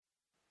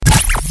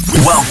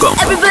Welcome.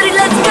 Everybody,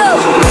 let's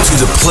go. To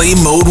the Play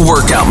Mode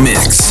Workout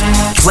Mix.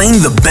 Playing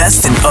the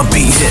best and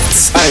upbeat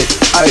hits.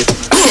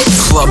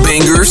 Club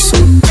bangers.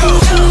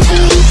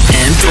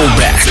 And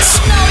throwbacks.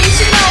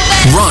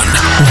 Run,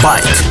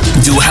 bike,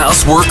 do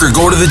housework, or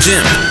go to the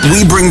gym.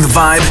 We bring the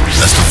vibe.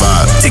 That's the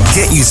vibe. To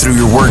get you through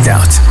your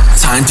workout.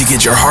 Time to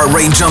get your heart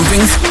rate jumping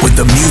with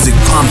the music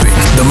pumping.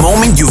 The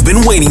moment you've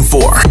been waiting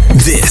for.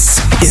 This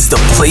is the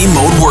Play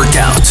Mode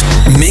Workout.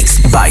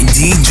 Mixed by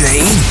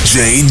DJ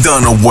Jay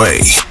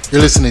Dunaway.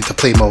 You're listening to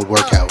Play Mode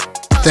Workout.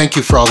 Thank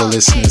you for all the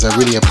listeners. I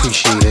really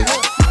appreciate it.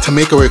 To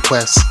make a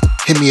request,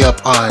 hit me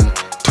up on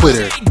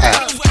Twitter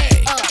at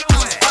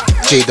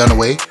Jay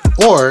Dunaway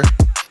or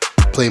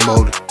Play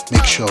Mode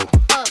Mix Show.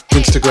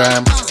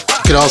 Instagram.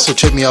 You can also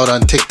check me out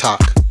on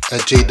TikTok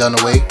at Jay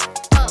Dunaway.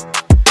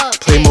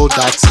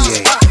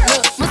 Playmode.ca.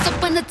 Once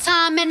upon a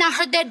time, and I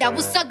heard that I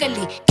was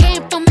ugly.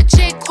 Came from a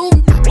chick who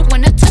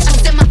when I touch, I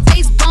said my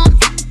face bomb.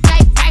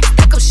 Tight racks,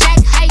 pick up shack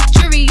height,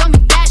 jury on me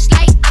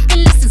flashlight. I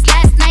can listen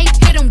last night.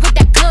 Hit 'em with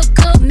that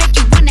good, make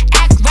you wanna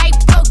act right.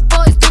 Broke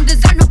boys don't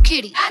deserve no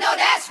kitty. I know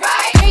that's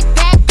right. Big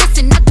bag,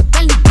 bustin' out the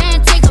belly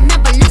band. Take 'em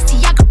at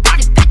Balenciaga, brought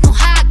it back, know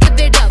how I give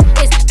it up.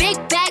 It's big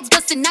bags,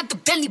 bustin' out the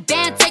belly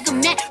band. Take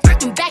 'em at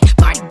working back,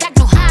 party back,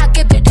 know how I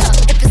give it up.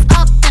 If it's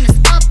up, then it's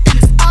up, then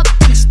it's up,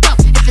 then it's stuck.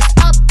 If it's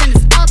up, then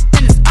it's up,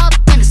 then it's up,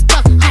 then it's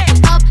stuck. If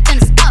it's up, then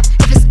it's up.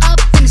 If it's up,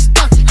 then it's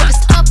stuck. If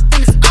it's up,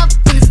 then it's up,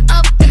 then it's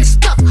up, then it's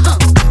stuck.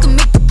 I can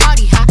make the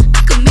party hot.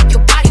 I can make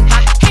your body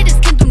hot. Haters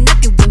can do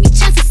nothing with me.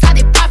 Chances are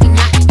they probably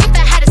not. If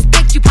I had a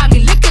steak, you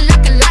probably lick it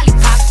like a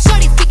lollipop.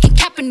 Shorty speaking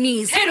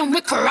Japanese, hit 'em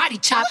with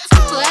karate chops.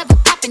 I'm forever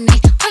popping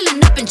it,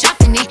 pulling up and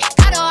dropping it.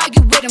 Gotta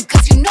argue with him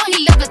 'cause you know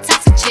he love a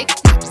toxic chick.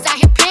 Niggas out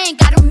here playing,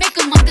 gotta make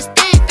 'em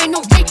understand. Ain't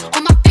no ring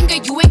on my finger,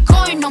 you ain't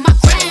going on my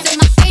gram. Say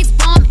my face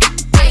bomb,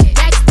 big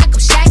bags, stuck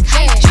up shack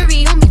height.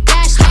 Jury on me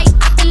flashlight.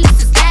 I can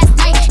listen last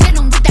night. Hit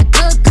 'em with that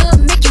good,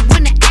 make you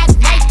wanna act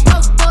right.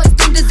 Broke boys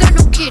don't deserve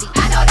no kitty.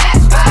 I know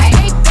that's right.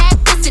 Big bag,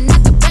 bustin'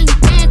 out the belly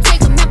band.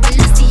 Take 'em at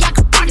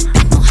Balenciaga, brought it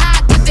back, know how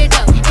I give it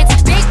up.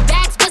 It's big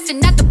bags,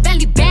 bustin' out the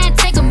belly band.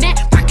 Take 'em at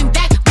working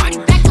back, party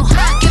back, know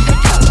how I give it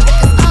up. If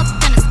it's up,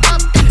 then it's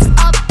up, then it's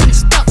up, then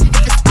it's stuck.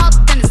 If it's up,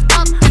 then it's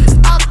up, then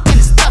it's up, then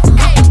it's stuck.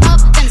 If it's up,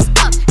 then it's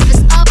up. If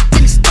it's up,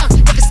 then it's stuck.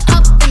 If it's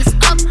up, then it's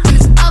up, then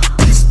it's up,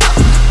 then it's stuck.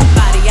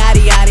 Body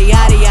yaddy yaddy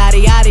yaddy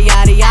yaddy yaddy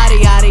yaddy yaddy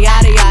yaddy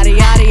yaddy yaddy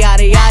yaddy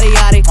yaddy yaddy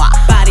yaddy.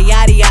 Body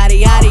yaddy yaddy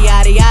yaddy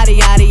yaddy yaddy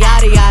yaddy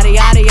yaddy yaddy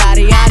yaddy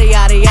yaddy yaddy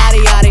yaddy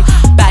yaddy yaddy.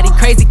 Body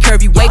crazy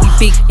curvy wavy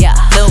beak. Yeah.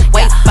 Lil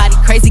waist. Body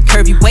crazy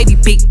curvy wavy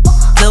beak.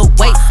 Lil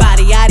waist.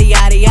 Body yaddy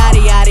yaddy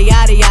yaddy yaddy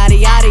yaddy yaddy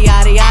yaddy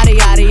yaddy yaddy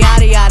yaddy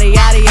yaddy yaddy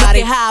yaddy yaddy. Look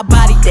at how I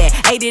bodied that.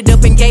 Ate it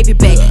up and gave it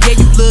back. Yeah,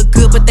 you look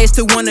good, but they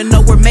still wanna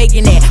know we're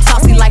making that.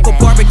 Saucy like a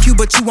barbecue,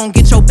 but you won't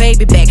get your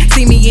baby back.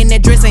 See me in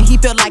that dress and he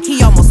felt like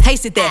he almost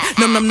tasted that.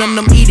 Num num num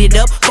num, eat it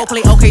up. Go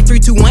play okay, 3,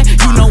 2, 1.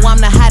 You know I'm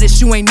the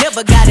hottest. You ain't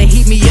never gotta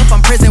heat me up.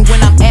 I'm present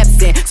when I'm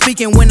absent,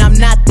 speaking when I'm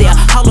not there.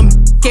 Call them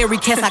scary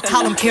cats, I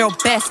call them Carol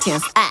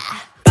Baskins.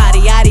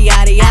 Body yaddy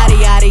yaddy yaddy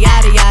yaddy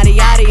yaddy yaddy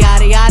yaddy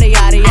yaddy yaddy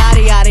yaddy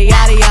yaddy yaddy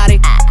yaddy yaddy.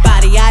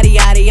 Body yaddy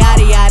yaddy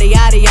yaddy yaddy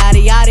yaddy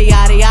yaddy yaddy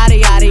yaddy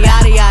yaddy yaddy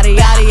yaddy yaddy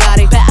yaddy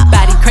yaddy.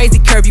 Body crazy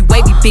curvy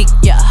wavy beak.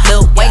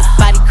 Lil waist.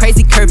 Body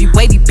crazy curvy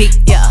wavy beak.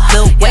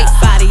 Lil waist.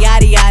 Body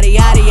yaddy yaddy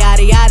yaddy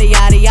yaddy yaddy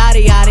yaddy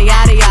yaddy yaddy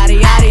yaddy yaddy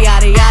yaddy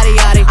yaddy yaddy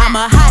yaddy. I'm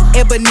a hot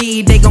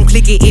ebony, they gon'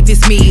 click it if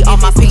it's me. All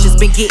my pictures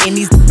been getting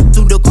these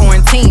through the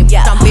quarantine.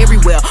 I'm very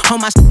well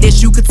on my shit,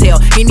 as you could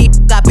tell. Any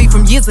I beef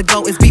from years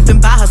ago is beefing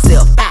by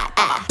herself.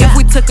 If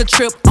we took a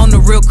trip on the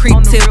real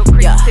creep tip,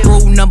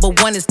 rule number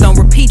 1 is don't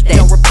repeat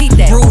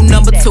that. Rule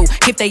number 2,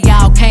 if they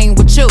all came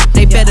with you,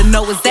 they better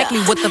know exactly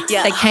what the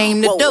they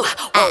came to do.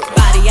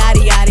 Body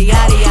yaddy yaddy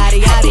yaddy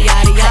yaddy yaddy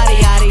yaddy yaddy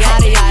yaddy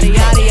yaddy yaddy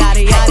yaddy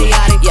yaddy yaddy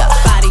yaddy.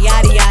 Body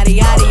yaddy yaddy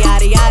yaddy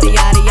yaddy yaddy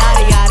yaddy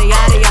yaddy yaddy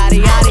yaddy yaddy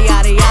yaddy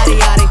yaddy yaddy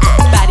yaddy.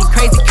 Body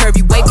crazy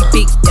curvy wavy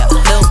beak.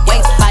 Lil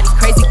waist. Body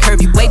crazy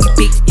curvy wavy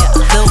beak.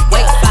 Lil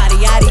waist. Body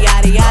yaddy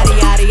yaddy yaddy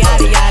yaddy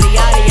yaddy yaddy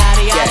yaddy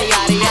yaddy yaddy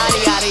yaddy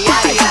yaddy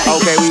yaddy.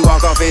 Okay, we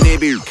walk off in it,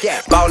 beat.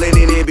 Ballin'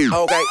 in it, beat.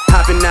 Okay,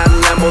 hopping out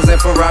of Lambos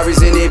and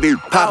Ferraris in it, beat.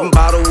 Poppin'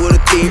 bottle with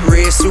a thick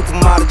red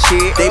supermodel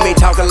chick. They may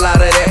talk a lot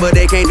of that, but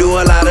they can't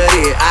do a lot of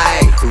it.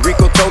 Aye,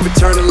 Rico told me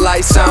turn the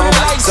lights on,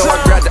 so I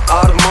grabbed the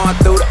Audemars,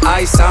 threw the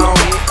ice on.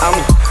 I'm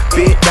a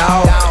big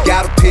dog,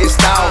 got a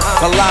pissed off.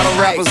 A lot of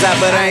rappers out,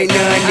 but ain't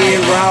none near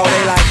raw.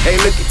 They like, hey,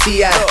 look at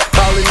T.I.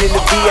 Ballin' in the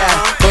V.I.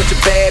 Bunch of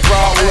bad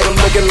bras with them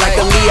looking like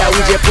a Leo.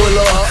 We just pull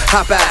up,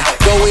 hop out,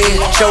 go in,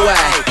 show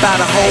out. Buy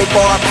the whole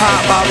bar,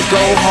 pop bottles,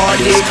 go hard,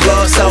 this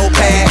club so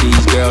packed.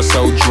 These girls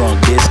so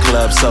drunk, this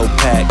club so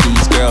packed.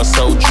 These girls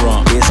so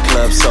drunk, this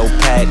club so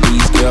packed.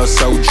 These girls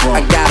so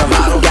drunk. I got a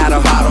bottle,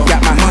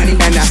 got my money,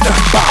 and I start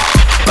ball,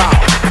 ball,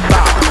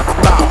 ball,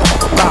 ball,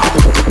 ball,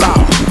 ball,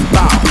 ball,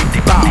 ball,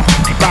 ball,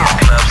 ball,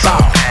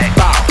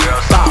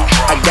 ball.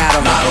 I got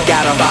a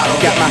bottle,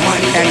 got my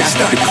money, and I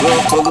start. The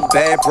club full of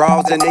bad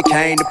bras, and they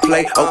came to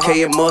play.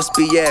 Okay, it must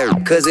be air,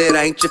 'cause it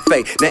ain't your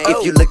fate. Now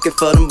if you looking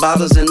for them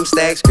bottles and them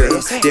stacks,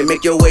 girl, then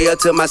make your way up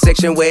to my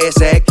section where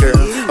it's at, girl.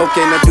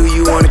 Okay, now do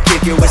you wanna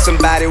kick it with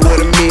somebody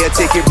with a meal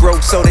ticket?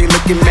 Broke, so they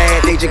looking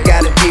mad, they just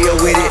gotta deal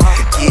with it.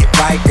 Get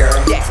right, girl,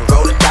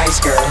 roll the dice,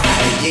 girl.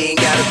 You ain't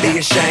gotta be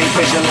ashamed,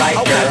 cause you like,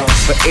 girl.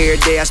 But every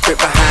day I strip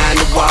behind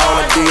the wall,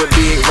 I do a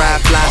big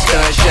ride, fly,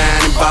 stun,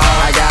 shining ball.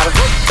 I got a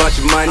bunch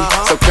of money,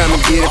 so come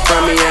and get it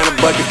from me. And a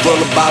bucket full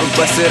of bottles,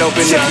 bust it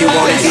open if you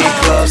want it. This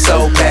club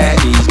so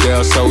packed, these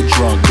girls so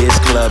drunk. This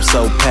club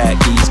so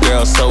packed, these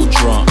girls so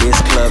drunk. This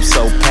club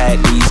so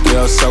packed, these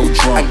girls so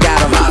drunk. I got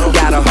a bottle,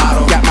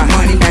 got my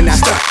money, and I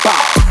start ball,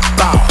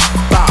 ball,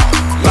 ball,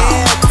 ball,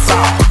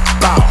 ball,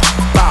 ball,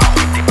 ball, ball,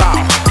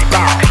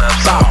 ball,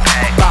 ball,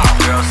 ball,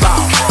 ball.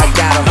 I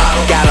got a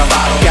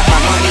bottle, got my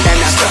money,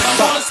 and I start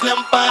ball.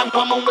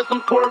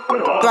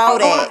 Throw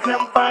that,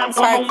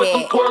 twerk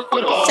that,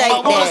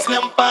 shake that,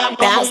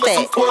 bounce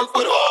that.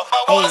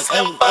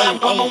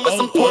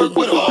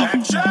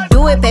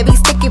 Do it, baby,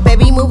 stick it,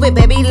 baby, move it,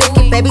 baby, lick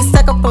it, baby,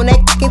 suck up on that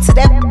into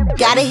that.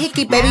 Got a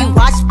hickey, baby,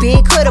 watch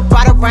big, coulda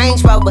brought a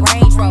Range Rover.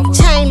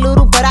 Chain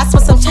little, but I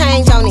spent some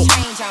change on it.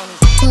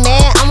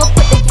 Man, I'ma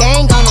put the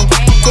gang on them.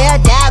 They'll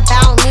die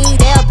about me,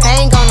 they'll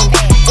bang on them.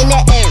 In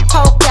that air,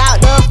 poke out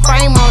the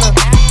frame on them.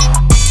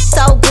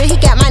 So good, he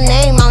got my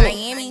name on it.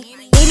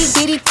 Itty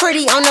bitty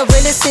pretty, on the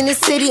realest in the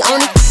city.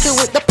 Only f***ing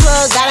with the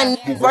plug, got a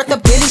worth a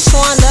Billy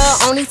showing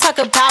love. Only talk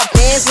about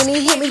bands when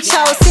he hit me,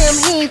 chose him,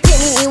 he ain't pick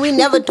me, and we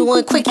never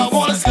doing quickies. I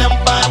want a slim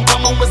fine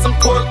woman with some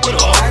pork with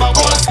her. I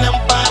want a slim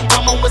fine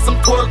woman with some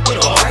pork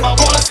with her. I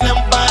want a slim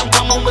fine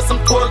woman with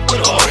some pork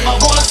with her. I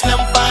want a slim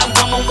fine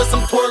woman with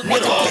some pork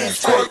with her.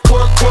 Pork,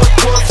 pork, pork,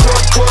 pork, pork,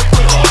 pork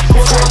with her.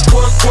 Pork,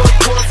 pork, pork,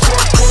 pork,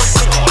 pork, pork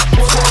with her.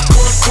 Pork,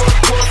 pork, pork,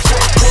 pork, pork,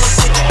 pork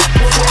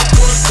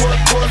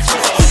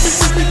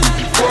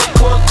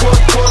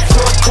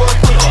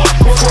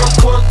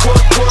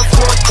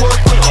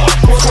with her.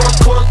 Pork,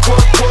 pork, pork,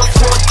 pork, pork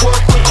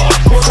with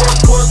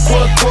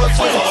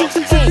her.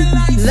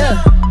 Look,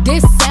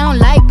 this sound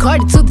like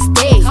Cardi to the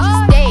stage.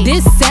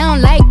 This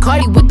sound like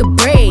Cardi with the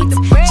braids.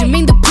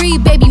 Jermaine Dupri,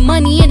 baby,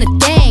 money in a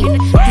thing.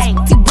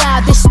 This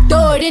wild, this shit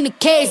throw it in the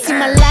case. See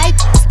my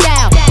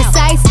lifestyle,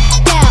 precise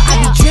down. I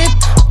be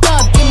dripped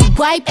up, get me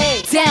wiped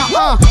down.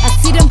 I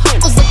see them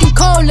hoes looking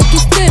cold, looking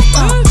stiff.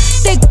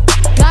 Thick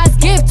God's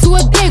gift to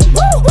a dick.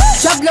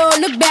 Drop low,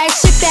 look back,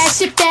 shit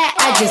that.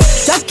 I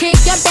just drop kick,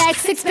 your back,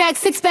 six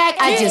pack.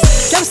 I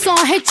just drop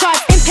song, hit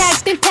charts,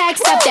 impact.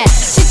 Stop that.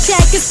 Shit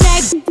check, it's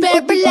back,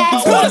 better relax.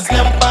 I want a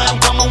slim fine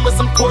woman with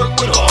some pork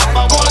with her.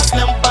 I want a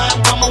slim fine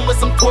woman with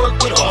some pork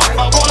with her.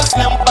 I want a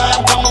slim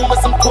fine woman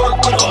with some pork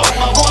with her.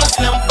 I want a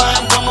slim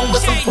fine woman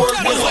with some pork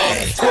with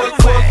her. Pork,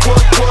 pork,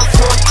 pork, pork,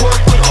 pork, pork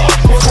with her.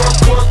 Pork,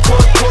 pork,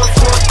 pork, pork,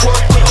 pork,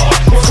 pork with her.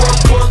 Pork,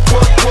 pork,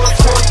 pork, pork,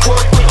 pork,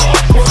 pork with her.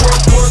 Pork,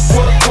 pork,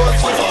 pork, pork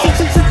with her.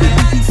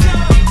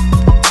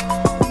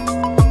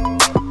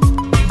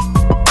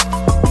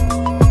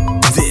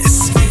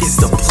 This is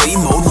the Play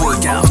Mode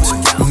Workout,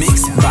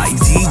 mixed by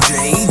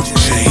DJ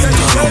J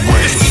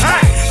Dunaway.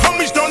 Hey,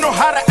 homies don't know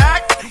how to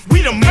act.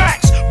 We the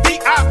max.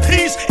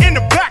 VIPs in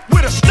the back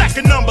with a stack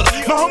of numbers.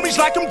 My homies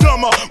like them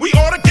dumber. We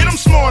oughta get them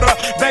smarter.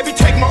 Baby,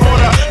 take my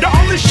order. The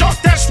only shark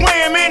that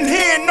swam in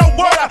here in no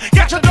water.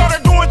 Got your daughter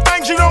doing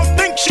things you don't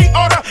think she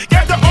oughta.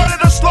 Got the order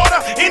to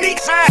slaughter any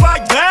act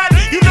like that.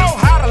 You know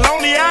how to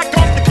lonely act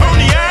off the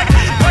cognac.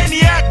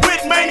 Brainiac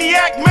with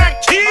maniac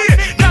Mac Kid.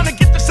 Down to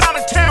get this out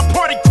of town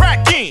party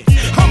crack in.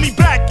 Homie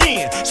back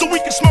in so we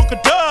can smoke a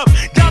dub.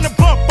 Down to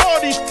bump all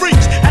these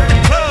freaks at the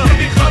club.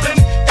 We be clubbing.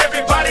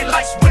 Everybody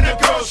likes when a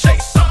girl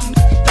shakes something.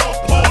 Don't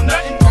pull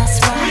nothing.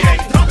 We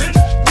ain't dumping.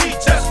 We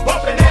just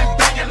bumping and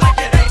banging like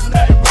it ain't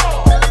nothing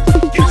wrong.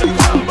 Get your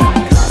club on.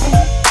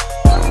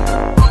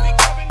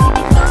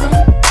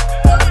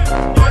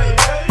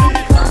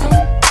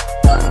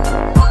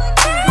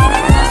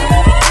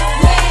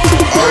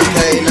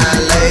 Okay, now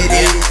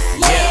ladies,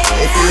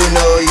 if you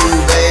know you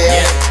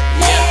bad,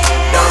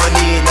 don't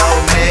need no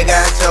man,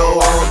 got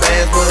your own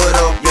bands, put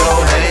up your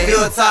hand. If you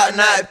a top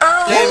knot,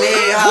 let me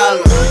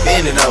holler.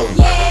 Bend it over,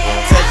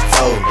 touch your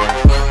toe,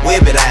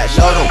 whip it out,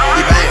 show them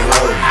you bang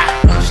roll.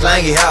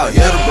 Slang it out,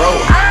 hit the bro,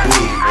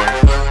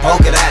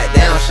 poke it out,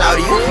 down, shout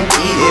it, you can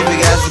eat it. If you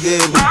got some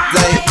good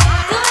play,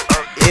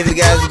 if you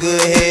got some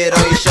good head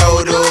on your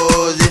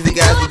shoulders, if you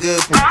got some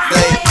good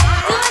play,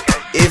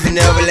 if you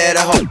never let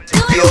a hoe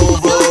be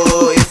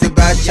over, if you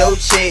bout your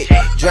chick,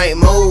 drink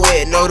more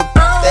wet, know the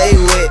stay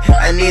wet.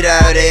 I need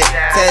all that,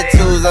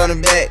 tattoos on the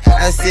back,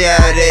 I see all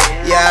that.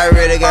 Yeah, I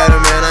really got a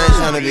man, I ain't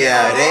tryna be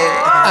out there.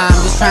 I'm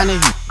just tryna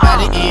hit by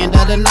the end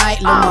of the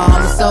night. Lil'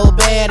 mama so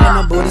bad and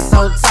my booty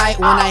so tight.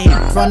 When I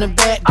hit from the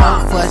back,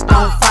 don't fuss,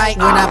 don't fight.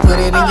 When I put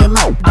it in your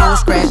mouth, don't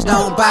scratch,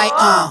 don't bite.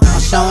 I'm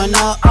showing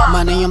up,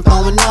 money I'm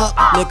throwing up,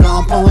 liquor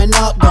I'm pouring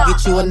up. Go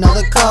get you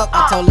another cup.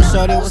 I told her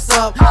shorty what's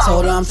up,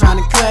 told her I'm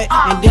tryna cut,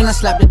 and then I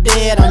slapped the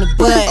dead on the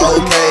butt.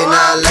 Okay,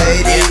 now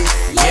ladies,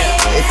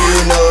 if you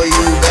know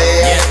you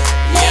bad,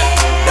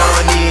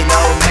 don't need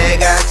no man,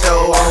 got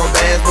your own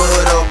bands,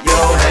 put up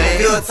your hand.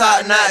 If you a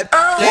top knot,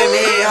 let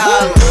me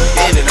holler.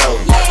 Bend it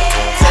over,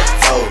 touch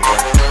your toe,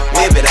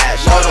 whip it out,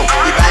 show them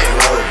you bang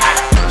roll.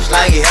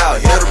 Slang it out,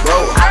 hit the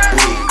bro,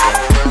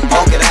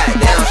 poke it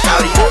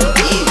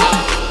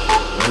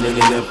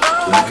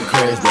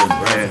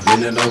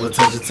Bending over,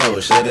 touch your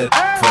toes, shut it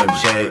from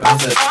Jay. I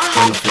said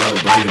on the floor,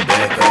 bring it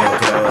back,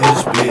 hit a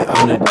split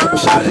on the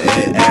shot it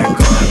at Echo.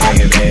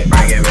 Bring it back,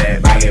 bring it back,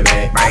 bring it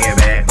back, bring it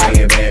back,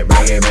 bring it back,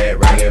 bring it back,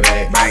 bring it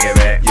back, bring it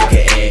back. You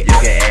can act, you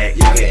can act,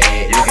 you can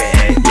act, you can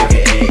act, you can act,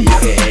 you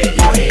can act,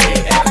 you can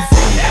act. Act a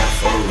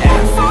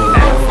fool,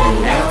 act a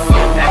fool, act a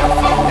fool, act a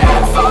fool, act a fool, act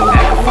a fool, act a fool,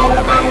 act a fool.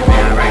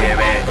 Bring it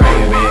back, bring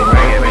it back, bring it back,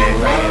 bring it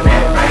back, bring it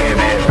back, bring it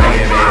back,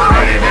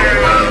 bring it back, bring it back,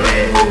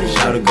 bring it back.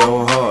 Shout it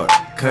going hard,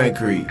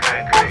 concrete.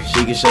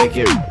 She can shake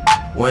it,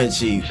 one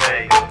cheek,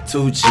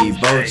 two cheek,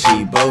 both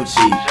cheek, both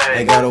cheek.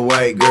 I got a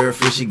white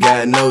girlfriend, she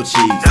got no cheeks.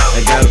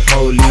 I got a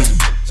police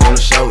on a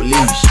short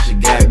leash. She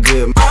got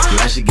good,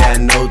 now she got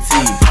no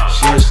teeth.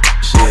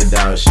 She a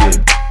dog, she a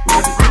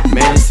with it.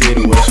 Man, see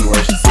the way she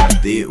works, she super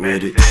thick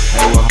with it.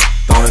 Hey, well,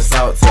 throwing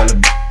salt, tell her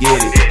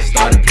get it.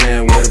 Started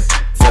playing with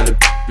her, tell her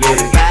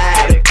split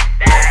it.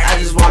 I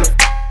just wanna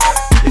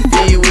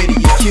if you with it,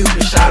 you cute,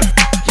 but shot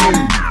you.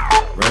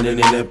 Running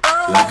in the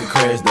like a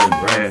crash done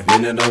brand.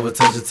 Bending over,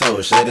 touch your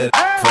toes, shut it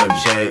from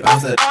Jay. I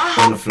said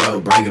on the floor,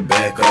 bring it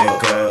back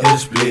up. Hit a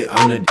split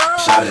on the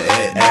shot it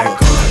at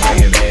Echo.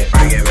 Bring it back,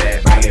 bring it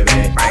back, bring it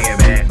back, bring it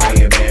back, bring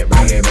it back,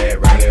 bring it back,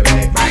 bring it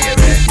back, bring it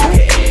back. You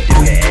can act, you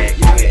can act,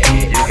 you can act,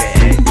 you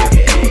can act, you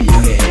can act,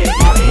 you can act.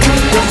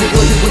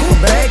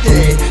 Back,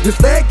 yeah, this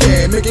back,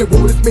 yeah, make it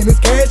wood, spin this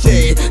cash,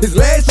 yeah. This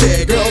last,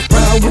 yeah, girls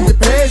proud with your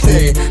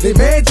passion. They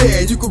mad,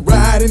 yeah, you could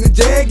ride in the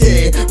Jag,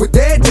 yeah. With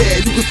that, yeah,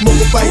 you could smoke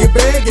a fire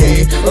bag,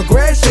 yeah. A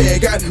grass,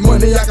 yeah, got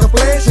money I can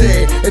flash,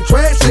 yeah. And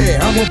trash,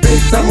 yeah, I'm a big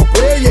time a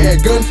player, yeah.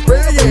 Gun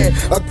spray,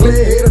 yeah, a clear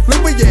head, a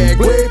flipper, yeah.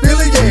 Glade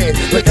Billy, yeah,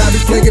 like I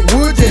be slinging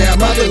wood, yeah. I'm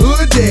out the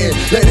hood, yeah,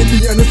 let it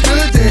be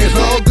understood, yeah. It's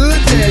all good,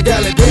 yeah,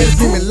 got a dance,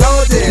 see me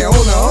loud, yeah.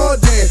 On the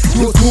hard, yeah,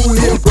 you a smooth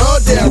here,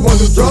 broad, yeah. I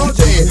want to draw,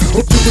 yeah.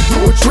 Hope you can do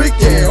a trick,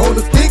 yeah. On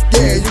the stick,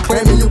 yeah, you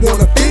claiming you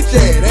wanna fit,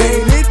 yeah. That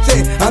ain't it,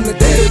 yeah. I'm the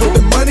daddy with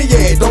the money,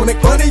 yeah. Don't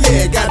act funny,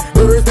 yeah. Got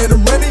birds and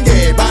I'm running,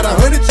 yeah. About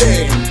 100,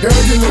 yeah.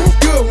 Girl, you look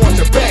good, want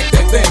to back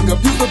that thing up.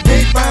 You a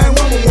big fine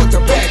woman, want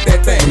to back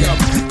that thing up.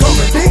 Call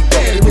me Big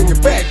Daddy when you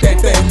back that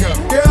thing up.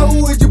 Girl,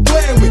 who is you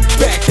playing with?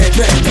 Back that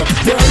thing up.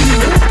 Girl, you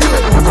look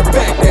good, want to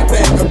back that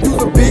thing up. You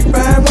a big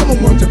fine woman,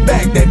 want to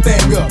back that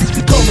thing up.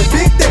 Call me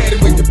Big Daddy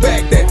when you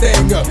back that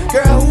thing up.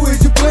 Girl, who is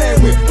you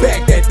playing with?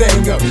 Back that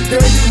thing up.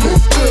 Girl, you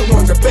look good,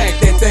 want to back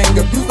that thing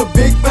up. You a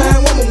big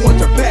fine woman,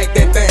 want to back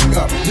that thing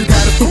up. You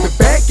gotta flip it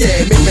back,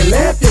 yeah, make me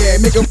laugh, yeah.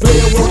 Make a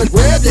player wanna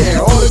grab, yeah,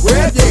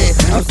 autograph, yeah.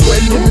 I'm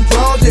sweating in the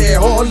drawers, yeah,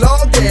 hard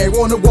log, yeah.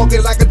 Wanna walk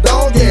it like a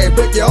dog, yeah.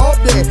 Break you off,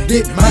 yeah.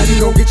 Get mine,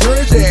 you gon' get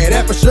yours, yeah.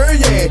 That for sure,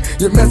 yeah.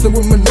 You're messing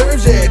with my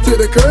nerves, yeah. To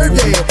the curb,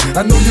 yeah.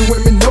 I know you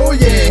women know,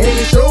 yeah.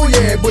 Ain't a show,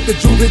 yeah. But the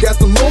jewelry got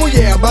some more,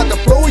 yeah. I'm about to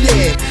flow,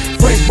 yeah.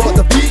 Frank bought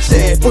the beach,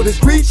 yeah. For the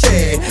street,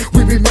 yeah.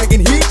 We be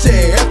making heat,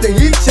 yeah. After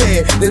heat,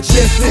 yeah. The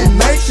chest sitting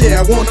nice, yeah.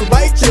 I wanna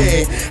bite,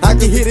 yeah. I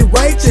can hit it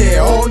right,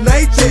 yeah. All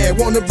night, yeah.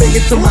 Wanna bring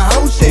it to my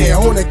house, yeah.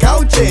 On the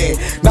couch, yeah.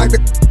 Knock the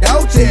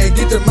out, yeah.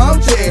 Get your mouth,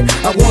 yeah.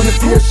 I wanna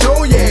see a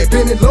show, yeah.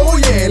 Bend it low,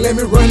 yeah. Let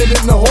me run it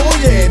in the hole,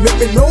 yeah. Make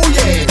me know,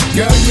 yeah.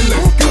 Girl, you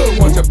look good,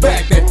 want you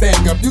back that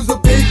thing up. You's a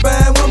big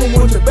fine woman,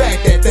 want you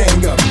back that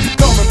thing up.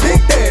 Call me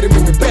Big Daddy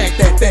when you back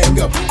that thing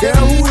up.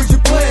 Girl, who is you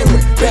playing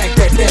with? Back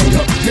that thing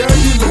up. Girl,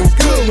 you look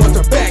good, want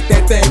you back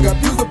that thing up.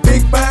 You's a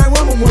big fine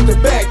woman, want you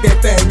back that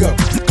thing up.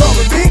 Call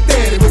me Big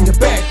Daddy when you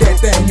back that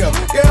thing up.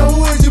 Girl,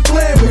 who is you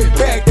playing with?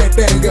 Back that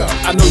thing up.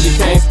 I know you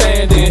can't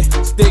stand it,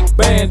 stick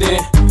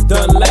bandit,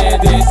 done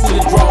landed, see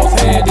the draws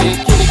handed,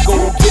 kitty go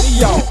get it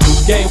y'all,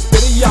 game spit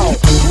it y'all,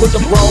 put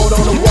the broad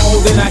on the wall,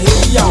 then I hit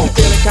it y'all,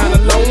 feeling kinda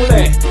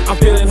lonely, I'm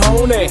feeling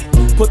honey,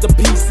 put the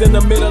piece in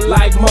the middle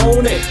like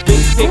Monet, get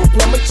sick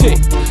plumber chick,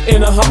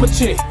 in a Hummer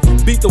chick,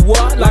 beat the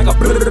what like a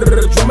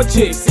drummer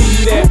chick,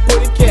 see that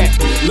pretty cat,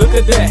 look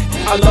at that,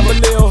 I love a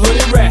little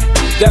hoodie rat,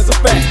 that's a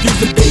fact,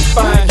 you's a big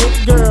fine hit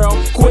it girl,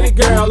 quit it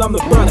girl, I'm the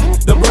brother,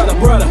 the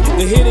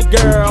hit it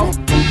girl.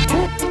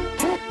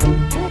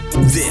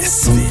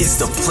 This is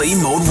the Play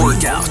Mode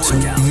Workout,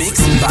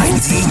 mixed by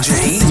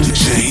DJ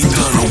Jay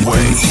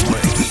Dunaway.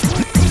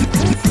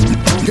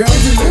 Girl,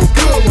 you look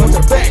good, want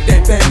to back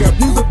that thing up.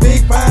 You's a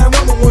big fine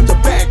woman, want to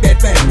back that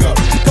thing up.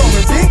 Call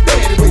me Big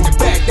Daddy when you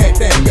back that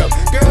thing up.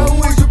 Girl,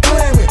 who is you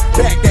playing with?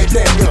 Back that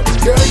thing up.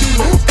 Girl, you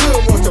look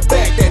good, want to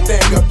back that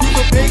thing up. You's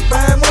a big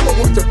fine woman,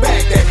 want to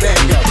back that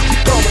thing up.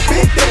 Call me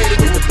Big Daddy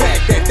when you back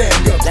that thing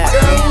up.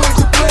 Girl, who is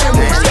you playing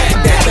with? Back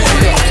that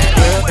thing up.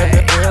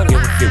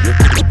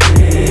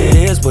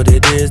 It is what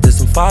it is, there's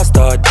some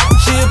 5-star.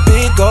 She a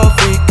big old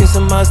freak, it's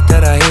a must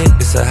that I hit.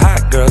 It's a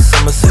hot girl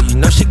summer, so you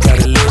know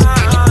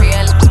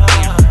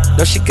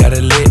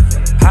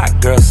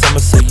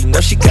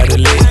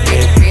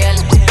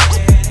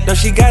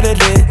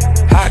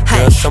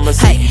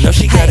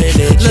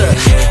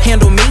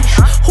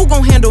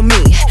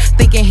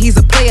thinking he's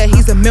a player,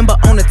 he's a member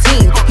on the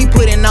team. He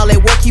put in all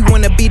that work, he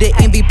wanna be the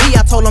MVP.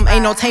 I told him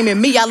ain't no taming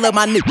me, I love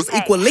my niggas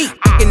equally.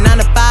 Fucking 9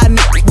 to 5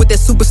 niggas with that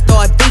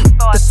superstar beat.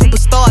 The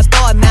superstar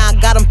star, now I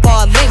got him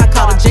far link. I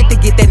called a Jake to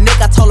get that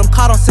nigga, I told him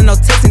call, don't send no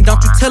text. And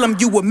don't you tell him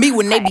you with me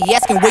when they be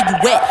asking where you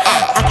at.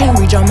 I can't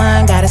read your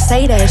mind, gotta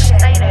say that shit.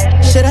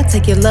 Should I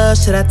take your love,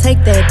 should I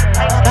take that?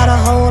 Got a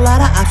whole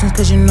lot of options,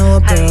 cause you know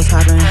a girl's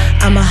hopping.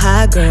 I'm a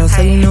high girl,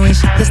 so you know ain't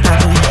shit to stop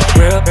me.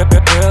 Girl, it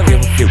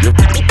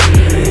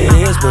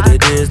is what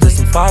it is, this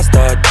some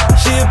 5-star.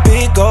 She a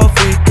big gold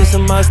freak, it's a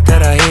must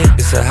that I hit.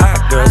 It's a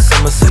hot girl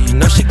summer, so you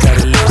know she got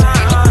it lit.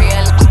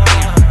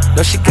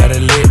 Know she got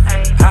it lit.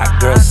 Hot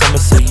girl summer,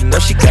 so you know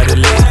she got it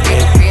lit.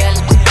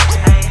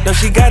 Yeah. Know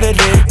she got it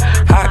lit.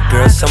 Hot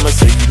girl summer,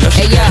 so you know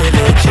she got it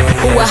lit. Yeah.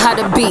 Who a how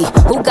to be?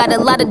 Who got a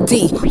lot of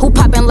D? Who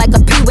poppin' like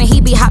a P when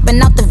he be hopping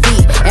out the V?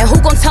 And who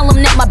gon' tell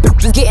him that my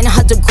bitch is getting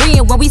her degree?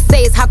 And when we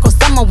say it's hot girl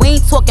summer, we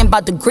ain't talking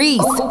about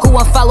degrees. Who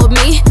won't follow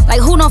me?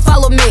 Like who don't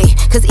follow me?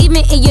 Cause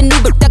even in your new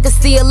bitch, I can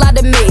see a lot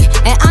of me.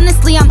 And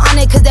honestly, I'm on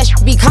it cause that shit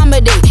be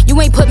comedy. You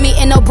ain't put me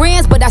in no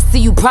brands, but I see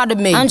you proud of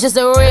me. I'm just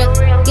a real,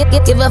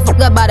 give a fuck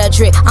about a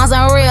trick. I'm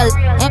some real,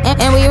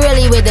 and we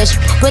really with this shit.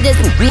 Put this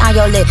on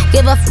your lip.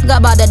 Give a fuck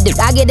about the dick.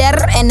 I get that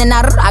and then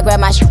I grab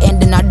my shit and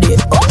then I dip.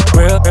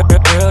 Real, it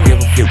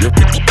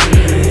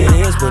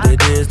is what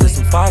it is, this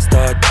some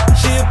 5-star.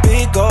 She a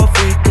big gold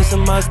freak, it's a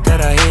must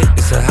that I hit.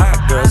 It's a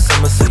hot girl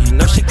summer, so you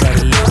know she got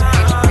it lit.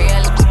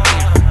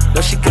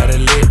 Know she got it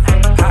lit.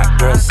 Hot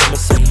girl summer,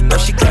 so you know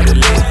she got it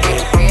lit.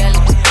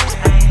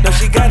 Yeah. Know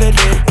she got it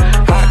lit.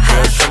 Hot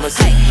girl summer,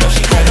 so you know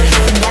she got it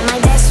lit. Got my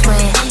best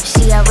friend,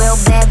 she a real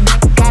bad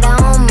got her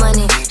own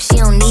money. She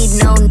don't need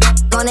no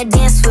on the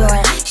dance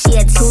floor. She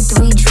had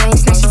 2-3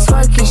 drinks, now she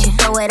twerking. She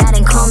throw it out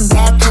and come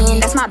back in.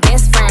 That's my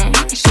best friend,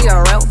 she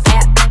a real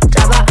bad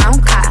drive her own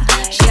car.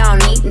 She don't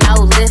need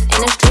no lift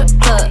in a strip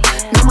club.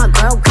 No, my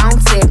girl gon'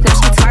 tip. Now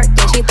she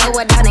twerking, she throw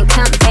it out and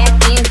come back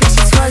in. Now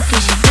she twerking,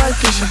 she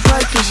twerking, she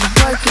twerking, she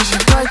twerking, she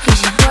twerking,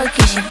 she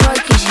twerking, she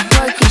twerking, she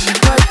twerking, she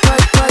twerk.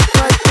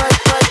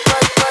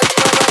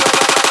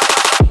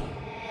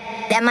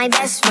 That my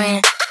best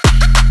friend.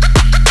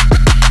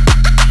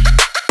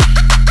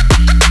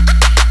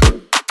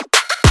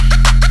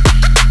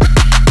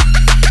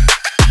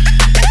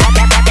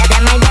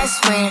 That my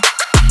best friend.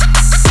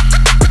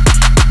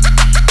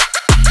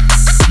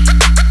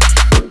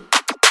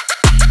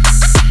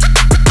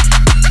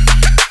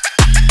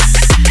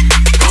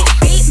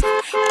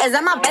 Is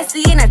that my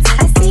bestie in a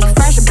taxi?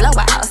 Fresh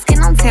blowout, skin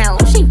on town,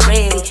 she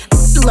ready.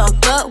 You look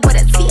good with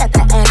a T at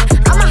the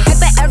end. I'm a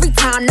hyper every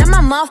time, now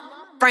my muff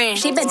friend.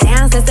 She been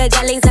down since the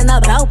jellies and the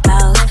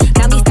bobos.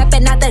 Now me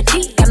stepping out the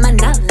Jeep and my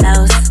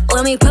nullos.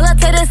 When we pull up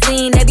to the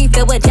scene, they be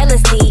filled with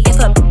jealousy. If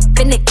a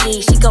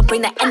finicky, she gon'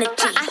 bring the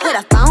energy. I hit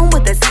a phone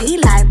with a T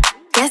like,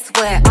 guess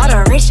what? All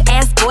the rich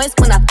ass boys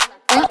wanna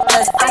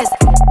us.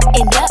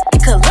 And yeah,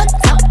 it could look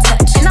don't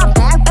touch. And I'm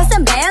back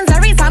bustin' bands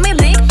every time we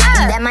link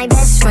up. That my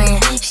best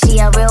friend, she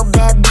a real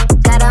bad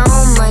got her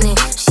own money.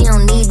 She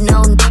don't need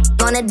no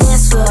on the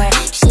dance floor.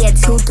 She had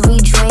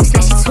 2-3 drinks,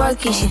 now she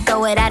twerking. She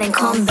throw it out and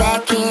come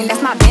back in.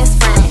 That's my best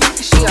friend,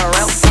 she a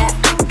real bad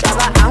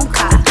drive her own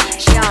car.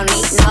 She don't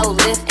need no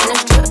lift in a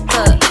strip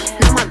club.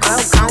 No, my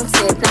girl gon'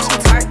 tip. Now she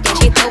twerking,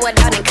 she throw it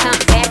out and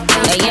come back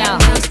in. Hey yo,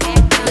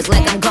 look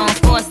like I'm going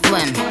for a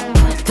swim.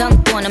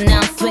 Dunk on him, now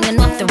I'm swinging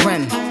off the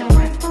rim.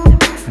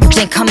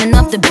 Ain't coming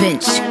off the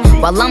bench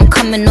while I'm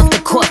coming off the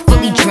court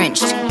fully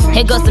drenched.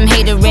 Here goes some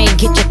haterade,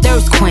 get your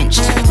thirst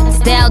quenched.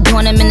 Style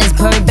doing him in this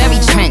Burberry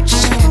trench.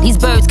 These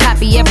birds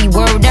copy every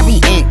word, every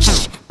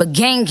inch. But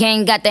gang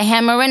got the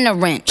hammer and the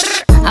wrench.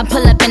 I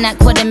pull up in that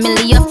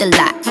 $250,000 off the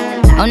lot.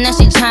 Oh, now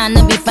she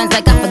tryna be friends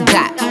like I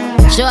forgot.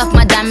 Show off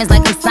my diamonds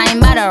like I'm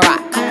signed by the rock.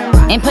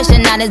 Ain't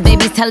pushing out his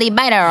baby's telly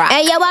by the rock.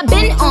 Hey yo, I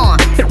been on,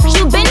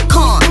 you been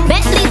con.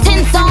 Bentley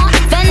tints on,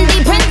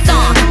 Fendi prints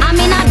on. I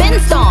mean I been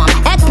storm,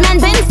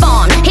 X-Men been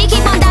spawn. He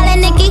keep on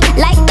dialing Nicki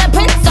like the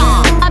Prince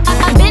song.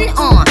 I been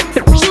on,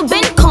 you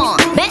been con.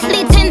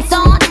 Bentley tints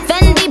on,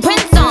 Fendi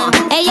prints on.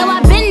 Hey yo, I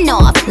been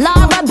off,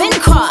 Laura been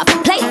Croft.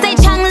 Play say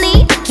Chung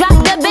Lee, drop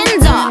the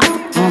bins off.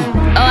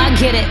 Oh, I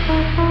get it.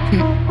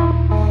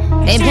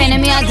 They painted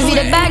me out to be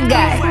the bad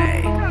guy.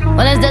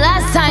 Well, it's the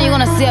last time you're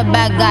gonna see a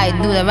bad guy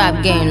do the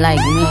rap game like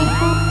me.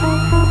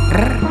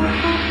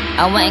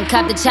 I went and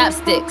copped the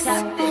chopsticks,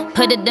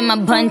 put it in my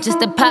bun just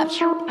to pop.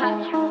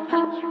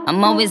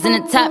 I'm always in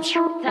the top.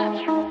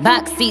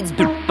 Box seats,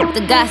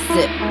 the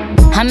gossip.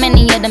 How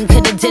many of them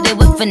could've did it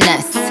with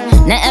finesse?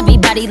 Now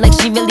everybody like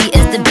she really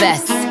is the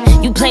best.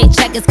 You played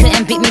checkers,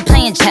 couldn't beat me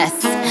playing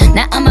chess.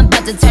 Now I'm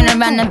about to turn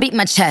around and beat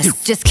my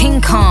chest. Just King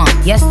Kong,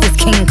 yes, this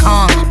King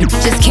Kong.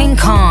 Just King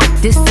Kong,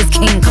 this is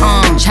King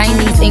Kong.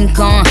 Chinese ink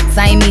on,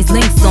 Siamese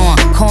links on.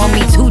 Call me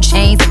 2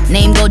 Chainz,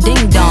 name go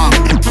ding dong.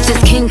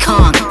 Just King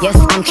Kong, yes,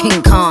 I'm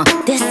King Kong.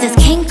 This is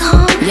King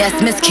Kong? Yes,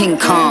 Miss King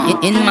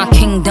Kong. In my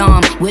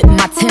kingdom, with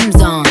my Timbs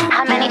on.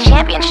 How many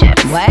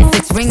championships? What?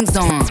 6 rings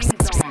on.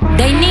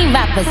 They need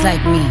rappers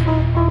like me.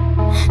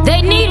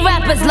 They need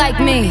rappers like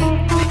me.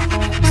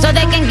 so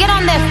they can get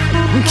on their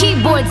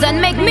keyboards and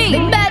make me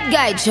the bad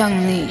guy,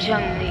 Chung-Li.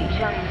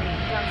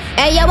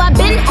 Hey yo, I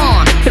been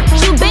on,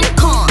 you been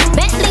con,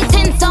 Bentley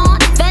tints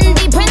on,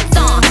 Fendi prints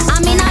on.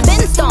 I mean I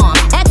been storm,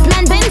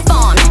 X-Men been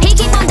formed. He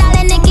keep on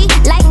dialing Nicki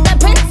like the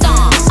Prince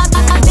song.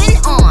 I been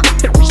on,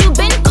 you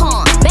been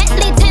con,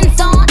 Bentley tints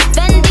on,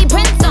 Fendi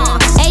prints on.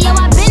 Hey yo,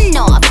 I been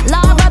north,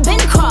 Laura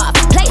been Croft.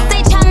 Play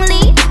say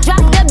Chung-Li,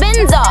 drop the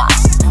bins off.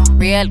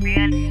 Real,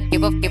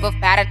 give a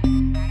fatter.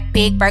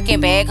 Big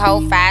Birkin bag,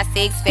 hold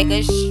 5-6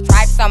 figures.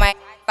 Stripes on my,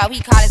 so he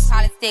call his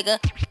sticker.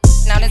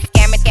 Now the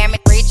scam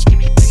it, rich.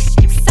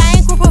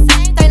 Same group of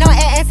they know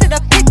add to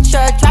the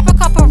picture. Drop a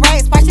couple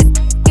rights, watch it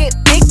get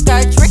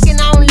bigger. Drinking,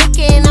 I'm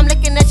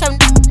licking at your.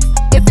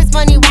 If it's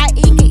money, why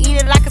he can eat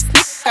it like a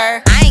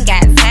snicker? I ain't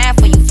got time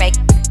for you fake.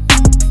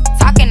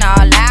 Talking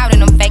all loud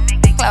in them fake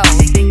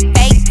clothes.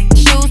 Fake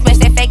shoes,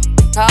 match that fake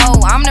toe.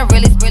 I'm the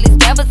realest,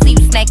 never see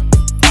you snake.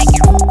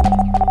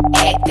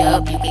 Act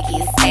up, you can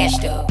get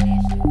snatched up.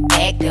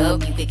 Act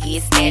up, you can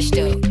get snatched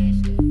up.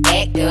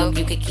 Act up,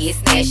 you can get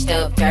snatched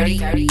up. Dirty,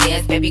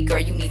 yes, baby girl,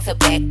 you need to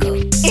back up.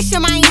 It's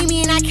your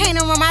Miami and I can't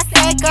run my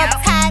stack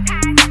up. Tied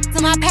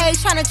to my page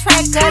tryna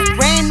track us.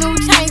 Brand new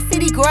chain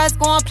city girls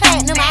going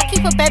platinum. I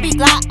keep a baby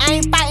Glock, I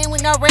ain't fighting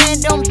with no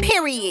random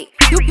period.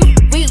 You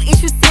real,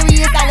 is you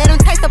serious? I let him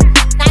taste the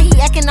now he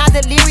acting all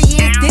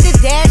delirious. Did a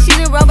dash, she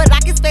done rubber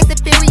like it's Fast and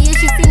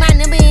Furious. You see my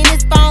number in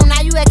his phone,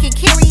 now you acting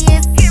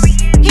curious.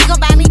 He gon'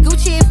 buy me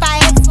Gucci if I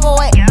ask for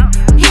it.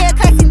 He a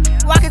classy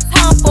walking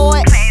Tom for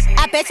it.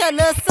 I bet your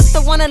little sister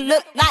wanna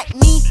look like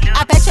me.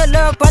 I bet your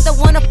little brother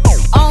wanna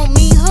on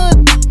me. Hood,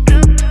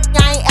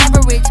 I ain't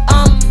average.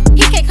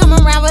 He can't come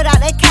around without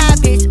that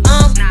cabbage.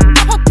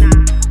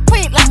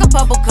 Quick like a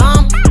bubble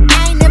gum.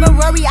 I ain't never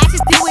worry, I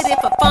just do with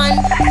it for fun.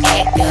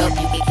 Act up,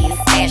 you can get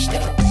snatched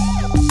up.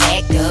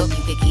 Act up,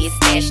 you can get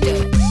snatched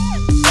up.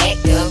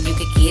 Act up, you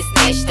can get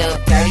snatched up.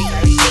 Dirty,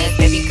 yes,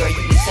 baby girl,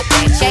 you need to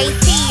back.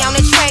 JT on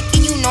the track,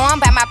 and you know I'm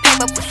by my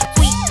paper.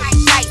 Tweet,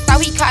 tight, so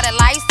he caught a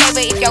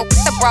lifesaver if your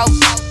a broke.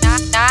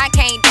 Nah, I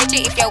can't date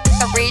you if your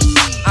a rich.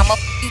 I'ma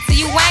you till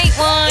you ain't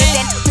one. If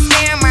that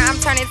scammer, I'm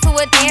turning to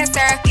a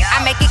dancer.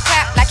 I make it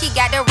clap like he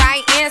got the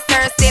right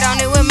answer. Sit on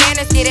it with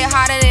manners, get it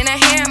harder than a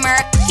hammer.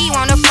 He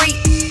want a freak,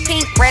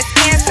 pink breast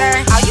cancer.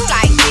 Oh, you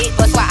like big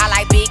butts, well I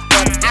like big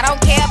butts. I don't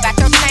care about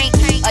your chain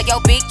or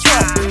your big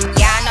truck.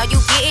 Yeah, I know you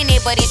getting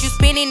it, but is you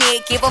spinning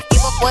it? Give a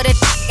what a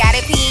got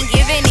if he ain't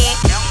giving it.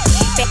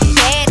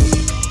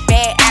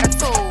 Bad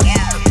attitude.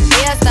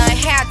 Nails done,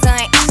 hair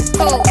done,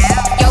 cool.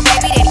 Yo,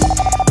 baby, that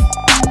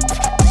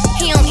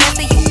he don't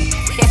answer you.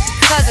 That's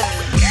because of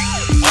me.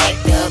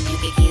 Act up, you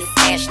can get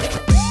snatched up.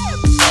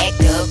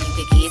 Act up, you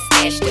can get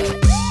snatched up.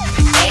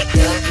 Act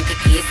up, you can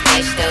get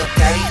snatched up.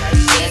 Dirty,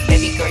 yes,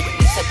 baby girl, you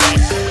need to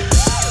back up.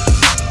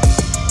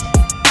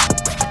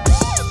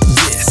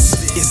 This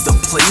is the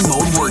Play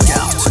Mode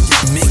Workout,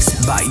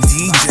 mixed by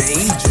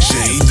DJ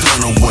Jay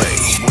Dunaway.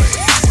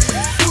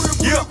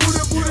 Yeah,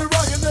 booty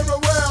rockin'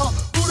 everywhere.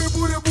 Booty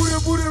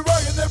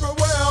rockin'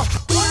 everywhere.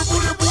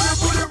 Booty rockin' everywhere.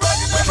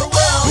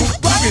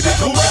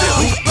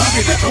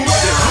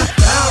 I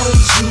found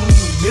you,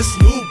 Miss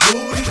New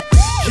Booty.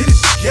 Get it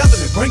together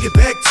and bring it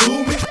back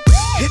to me.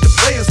 Hit the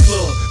Players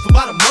Club for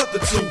about a month or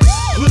two.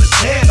 Put a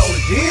tan on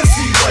it, then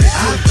see what it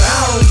do. I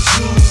found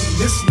you,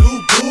 Miss New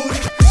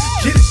Booty.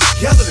 Get it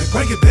together and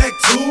bring it back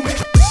to me.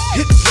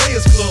 Hit the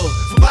Players Club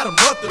for about a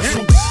month or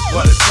two.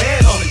 Put a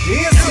tan on it,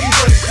 then see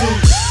what it do.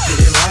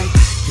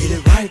 Get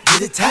it right,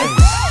 get it tight.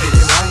 Get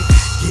it right,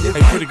 get it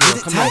right, get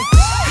it tight.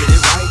 Get it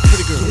right,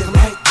 pretty girl, get it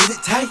right, get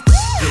it tight.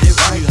 Get it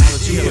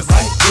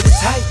right, get it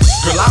tight.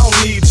 Girl, I don't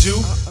need you,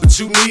 but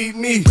you need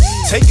me.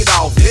 Take it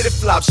off, let it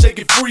flop, shake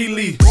it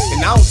freely.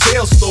 And I don't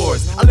tell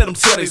stories, I let them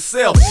tell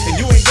themselves. And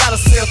you ain't gotta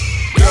sell,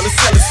 girl, it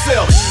sell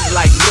itself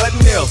like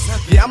nothing else.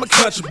 Yeah, I'm a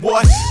country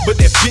boy, but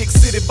that big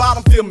city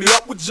bottom fill me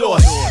up with joy.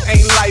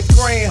 Ain't life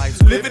grand,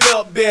 live it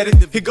up, Betty.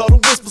 Here go the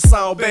whisper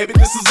song, baby,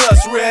 this is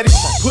us, ready?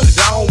 Put it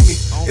on me,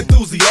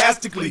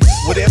 enthusiastically.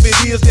 Whatever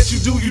it is that you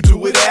do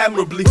it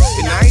admirably.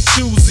 And I ain't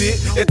choose it,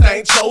 that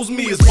thing chose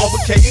me. It's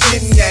provocating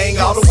yin yang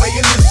all the way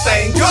in this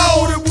thing.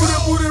 Go!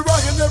 Booty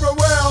rockin'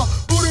 everywhere.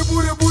 Booty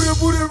rockin' everywhere.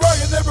 Booty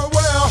rockin'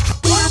 everywhere. I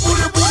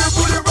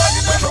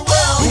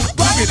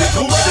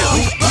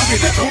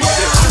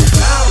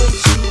found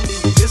you,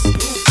 Miss New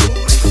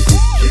Booty.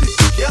 Get it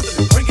together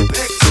and bring it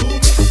back to me.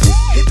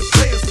 Hit the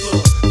Players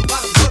Club for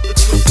about a month or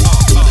two.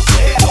 Put a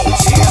tan on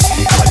it, yeah,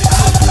 see what it do.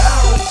 I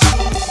found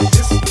you,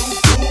 Miss New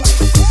Booty.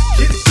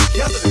 Get it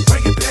together and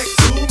bring it back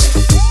to me.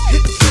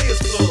 Hit the Players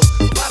Club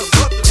for about a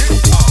month or two.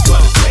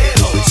 Put a tan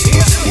on it,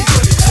 yeah, see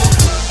what it do.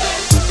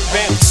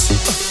 Bounce,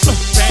 bounce,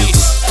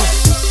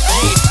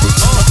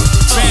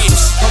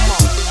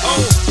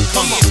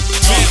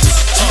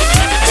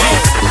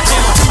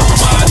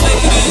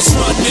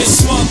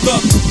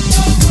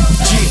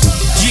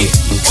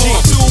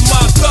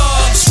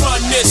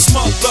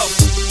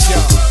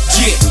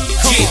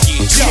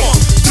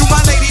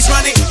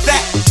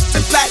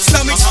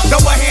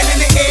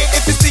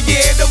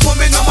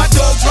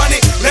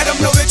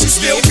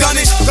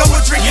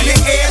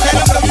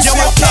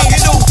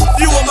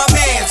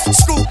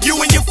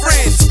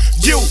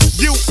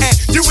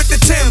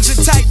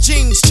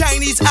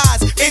 Chinese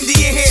eyes,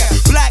 Indian hair,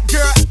 black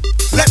girl.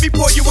 Let me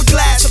pour you a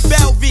glass of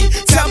Belvy.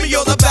 Tell me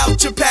all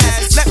about your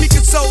past. Let me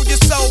console your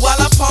soul while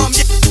I palm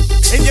you.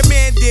 And your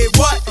man did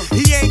what?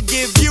 He ain't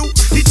give you.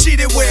 He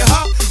cheated with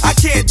her. I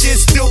can't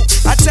just do.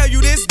 I tell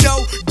you this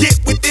though, get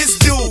with this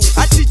dude.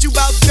 I teach you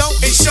about dope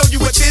and show you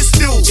what this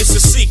do. It's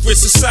a secret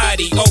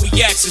society. All we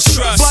ask is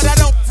trust. But I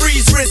don't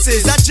freeze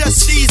wrists. I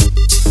just seize.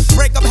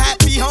 Break up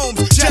happy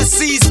homes. Just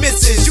seize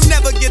misses. You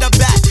never get her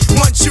back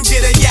once you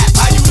get a yap.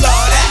 How you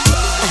love that?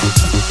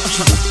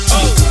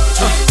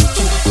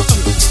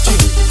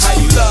 How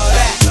you love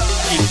that?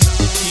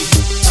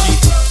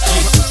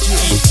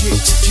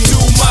 Do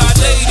my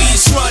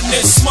ladies run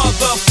this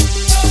mother?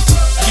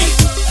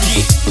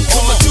 Yeah.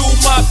 I'ma do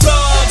my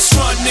thugs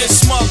run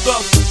this mother?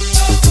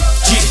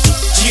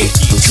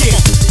 Yeah.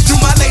 Do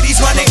my ladies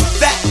run it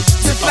back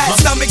to flat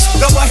stomachs?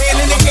 Throw a hand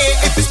in the air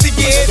if it's the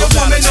year. The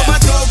woman or my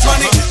dog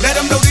running. Let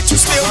them know that you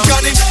still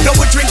gunning. Throw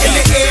a drink in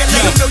the air.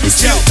 Let them know you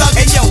still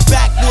thugging. Hey yo,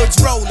 backwoods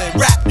rolling.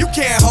 Rap, you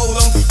can't hold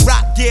them.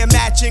 Rock gear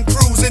matching.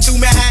 Cruising through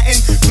Manhattan.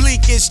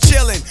 Bleak is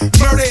chilling.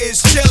 Murder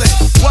is chilling.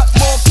 What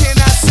more can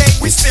I say?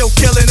 We still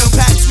killing them.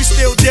 Packs, we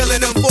still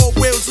dealing them. 4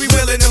 wheels, we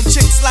willing them.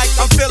 Chicks like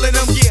I'm feeling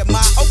them. Yeah,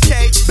 my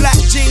okay. Black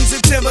jeans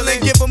and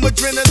Timberland. Give them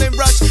adrenaline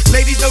rush.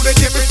 Ladies know the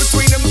difference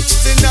between them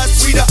and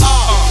us. We the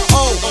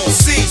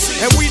R-O-C.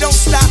 And we don't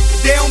stop.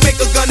 They don't make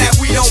a gun that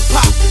we don't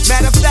pop.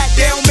 Matter of fact,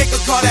 they don't make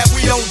a car that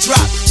we don't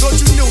drop. Thought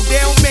you knew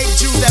they don't make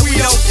Jews that we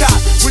don't cop.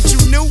 What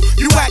you knew?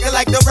 You acting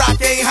like the rock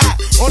ain't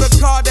hot. Or the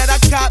car that I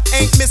cop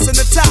ain't missing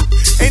the top.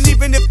 And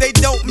even if they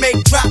don't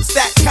make drops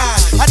that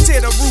kind, I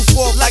tear the roof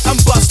off like I'm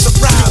Busta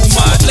Rhymes. Do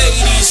my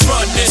ladies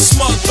run this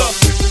mother?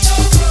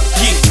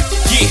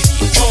 Yeah.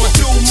 I'ma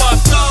do my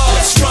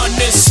thugs run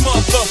this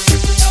mother?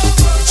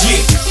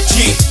 Yeah.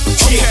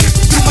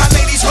 Do my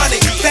ladies run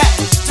it back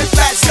to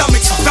flat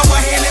stomachs? Throw a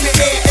hand in the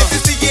air if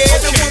it's the year.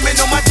 The women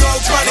on my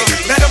dogs running.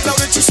 Let them know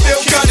that you still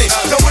gunning.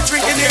 Throw a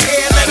drink in their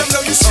air. Let them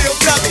know you still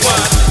thugging.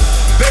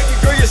 Baby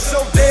girl, you're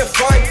so damn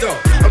fine though.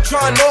 I'm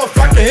trying to know if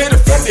I can hit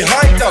it from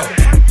behind though.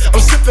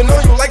 I'm sipping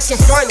on you like some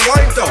fine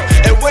wine though.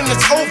 And when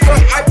it's over,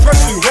 I press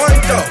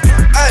rewind though.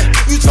 Ay,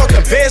 you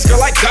talking bands,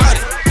 girl, I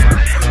got it.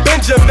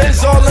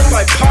 Benjamin's all in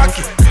my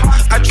pocket.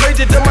 I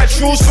traded in my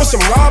shoes for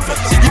some robbers.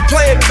 You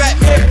playing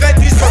Batman,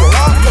 Betty's for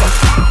lava.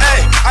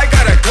 Ay, I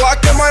got a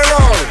Glock in my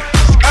Rari.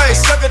 Ay,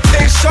 17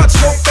 shots,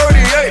 no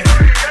 38.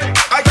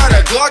 I got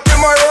a Glock in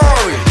my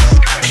Rari.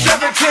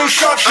 17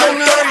 shots, no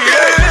 38.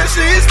 Yeah,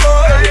 she's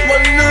mine.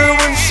 Wonder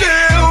when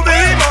she'll be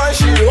mine.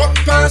 She walk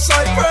past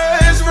like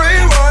praise,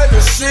 rewind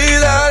to see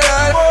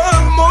that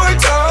one more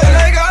time. And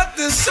I got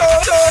this so.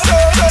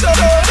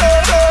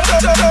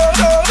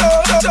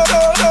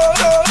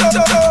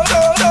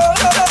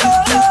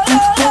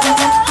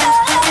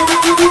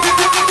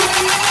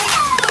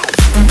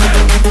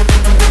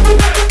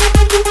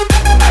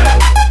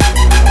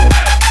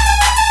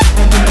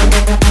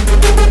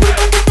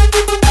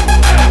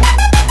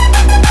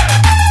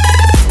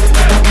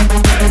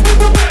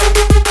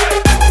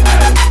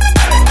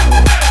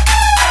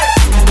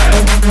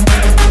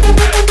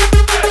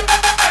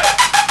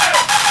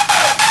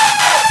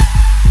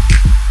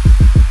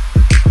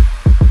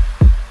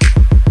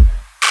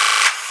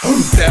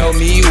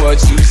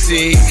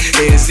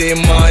 Is it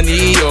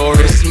money or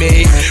it's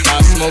me?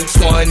 I smoke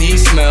 20,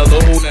 smell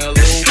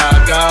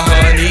I got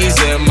honeys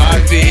in my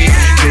V.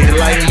 They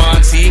like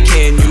Monty,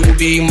 can you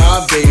be my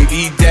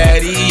baby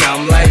daddy?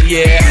 I'm like,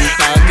 yeah.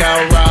 I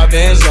got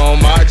robins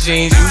on my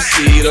jeans. You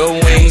see the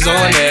wings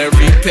on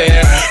every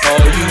pair.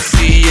 All you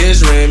see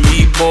is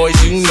Remy boys.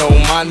 You know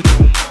my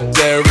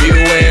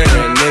everywhere.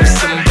 And if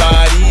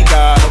somebody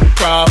got a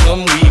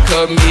problem, we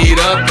could meet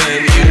up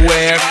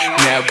anywhere.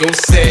 Now go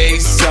say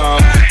some,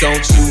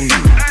 don't you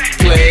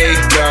play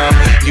dumb?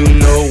 You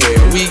know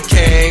where we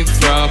came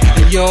from.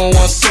 You don't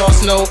want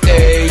sauce, no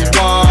A1.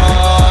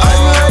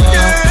 I'm like,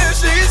 yeah,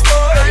 she's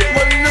mine.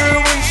 Wonder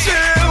when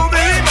she'll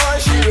be mine.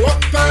 She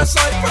walk past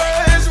like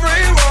praise,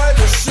 rewind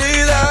to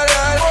see that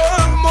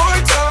one more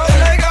time.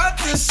 And I got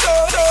this so.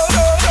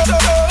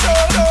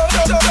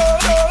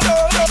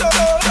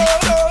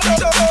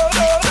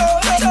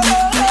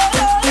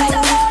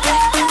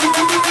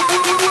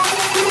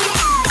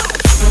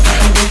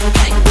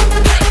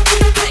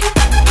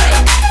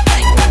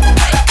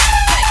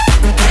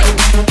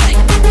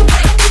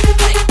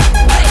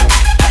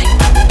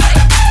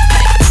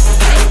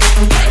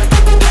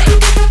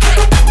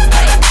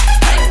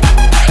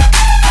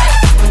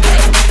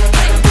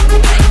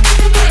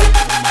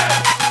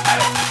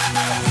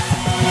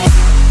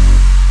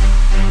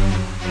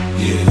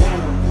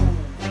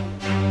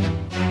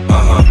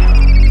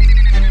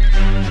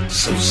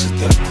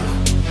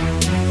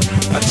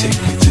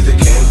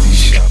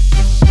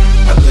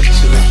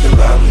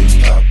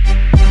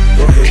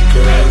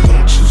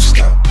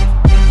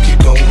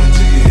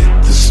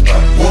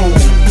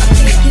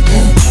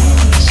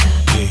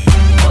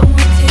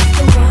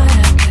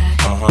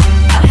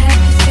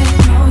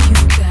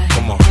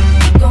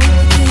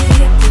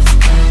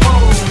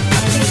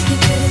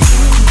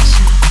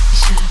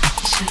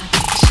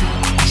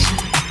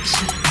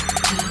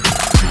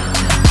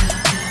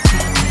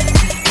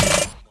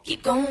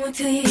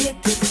 going till you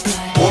hit the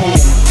spot.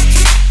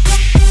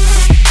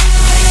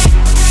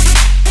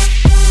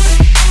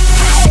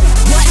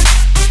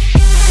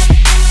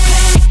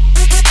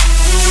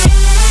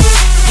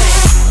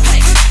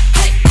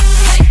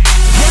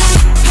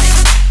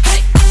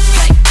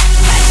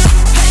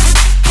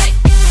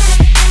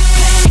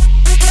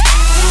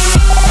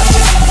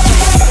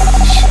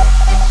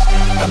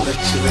 I let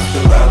you lick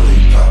the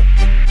lollipop.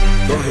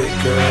 Go ahead,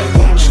 girl,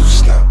 won't you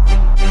stop?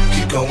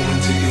 Keep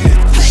going till you hit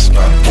the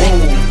spot.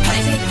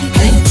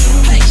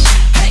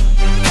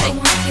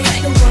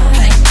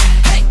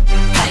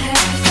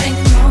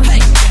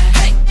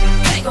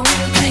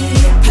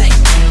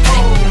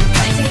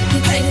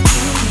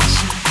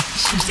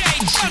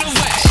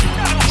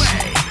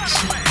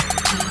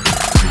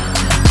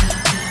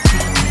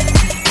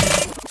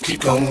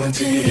 Keep going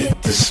till you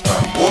hit the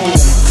spot.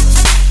 Whoa.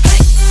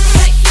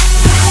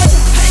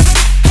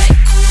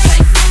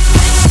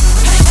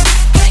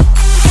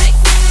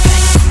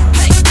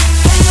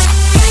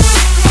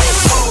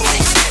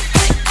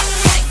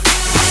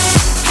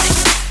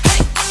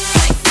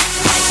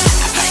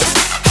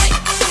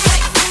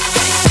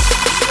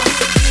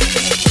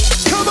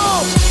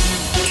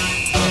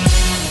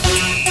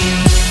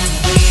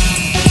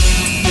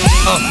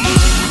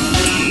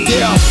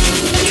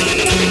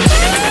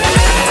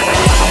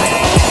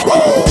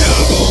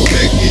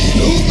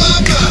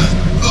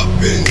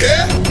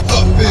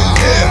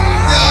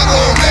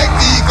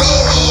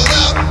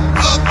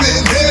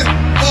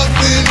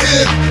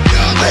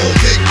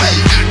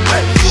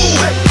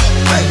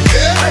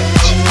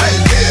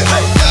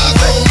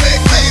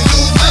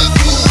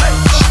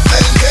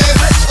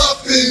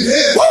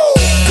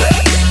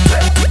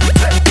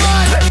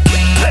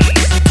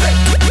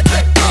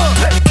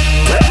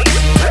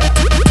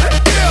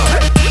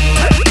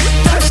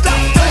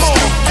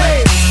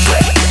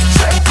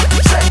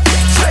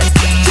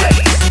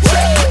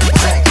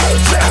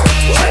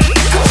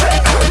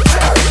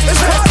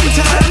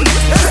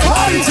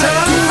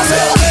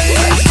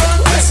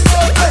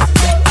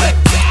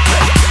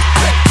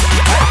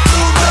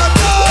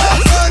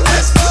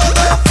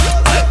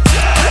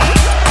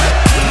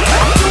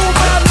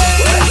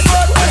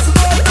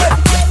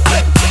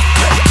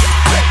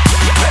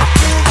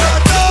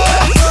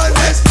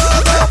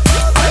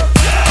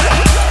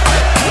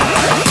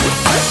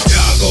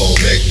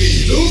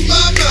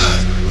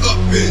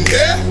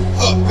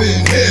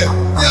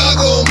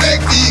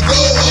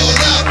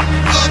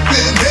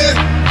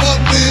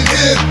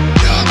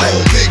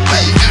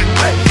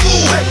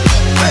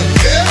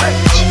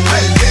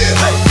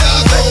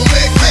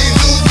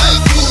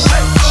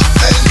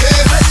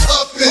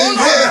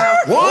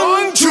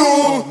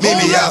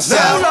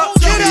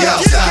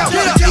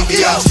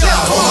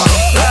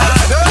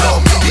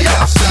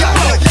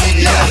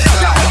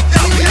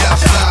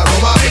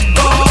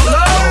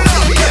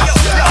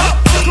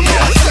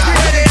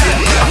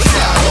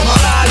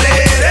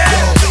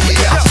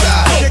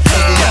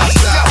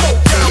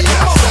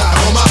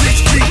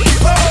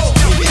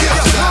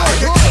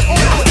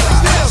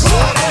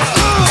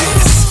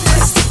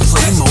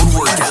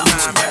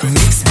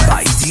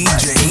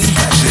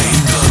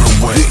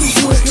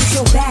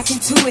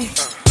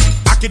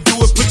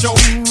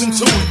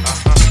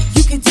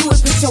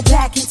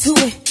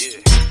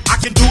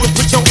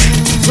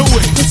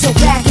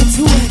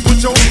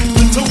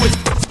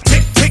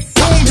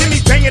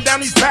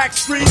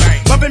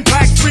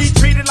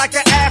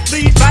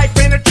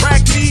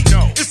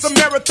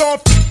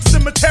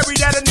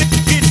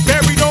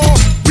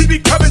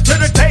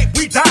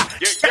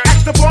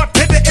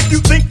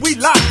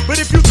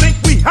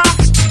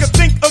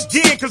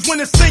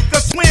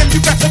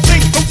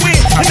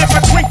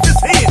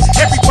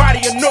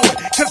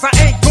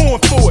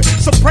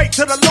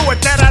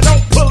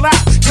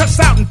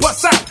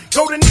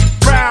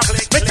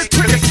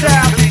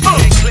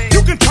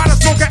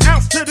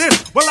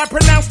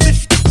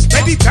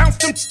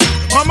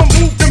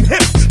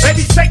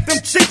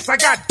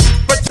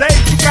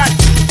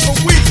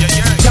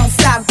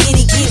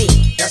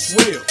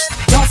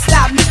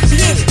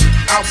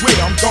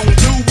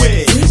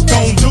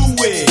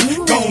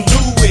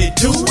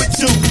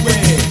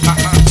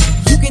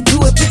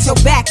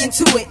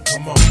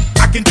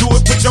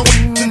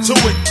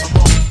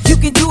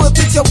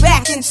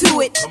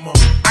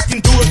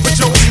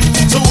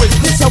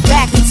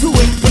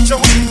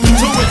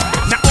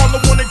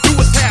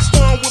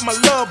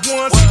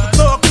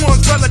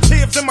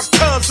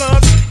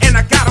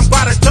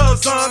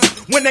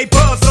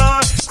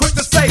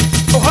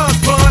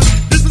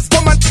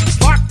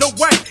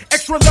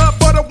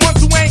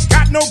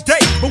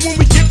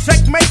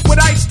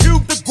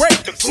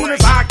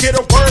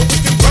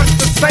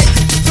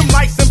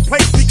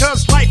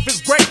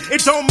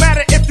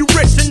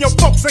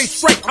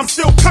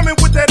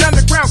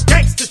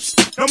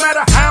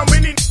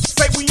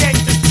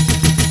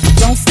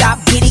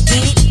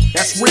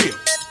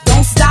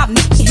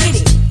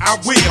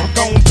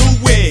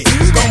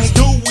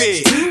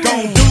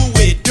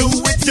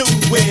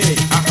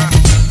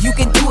 You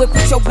can do it,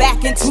 put your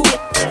back into it.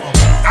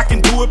 I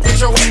can do it, put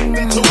your ass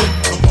into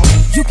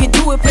it. You can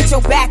do it, put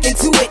your back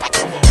into it.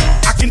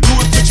 I can do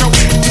it, put your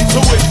into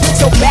it. Put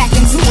your back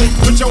into it.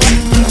 Put your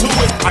into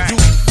it. I do.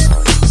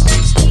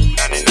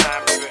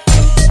 99, baby.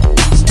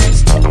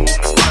 I'm on the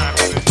grind,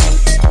 baby.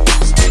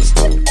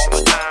 All the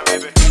time,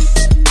 baby.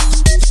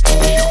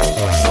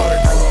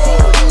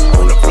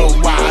 On the floor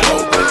wide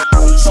open.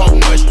 So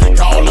much they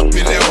call up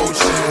in the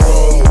ocean.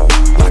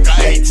 Like an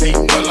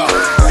 18-wheeler.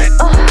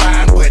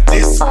 Fine, but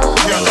this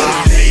killer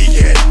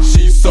leaking.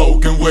 She's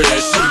soaking wet.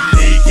 She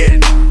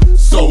leaking.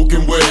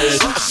 Soaking wet.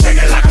 Shake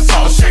it like a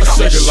salt shaker.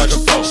 Shake it like a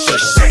salt shaker.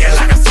 Shake it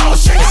like a salt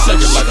shaker. Shake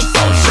it like a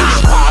salt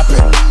shaker.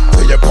 Poppin'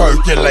 till you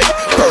percolate.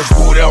 First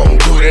boot on,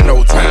 do it,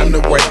 no time to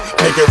wait.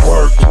 Make it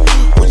work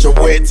with your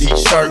wet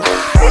t-shirt.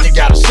 You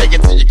gotta shake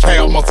it till your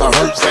calf muscle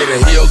hurt. Say the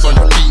heels on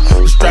your feet,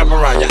 the strap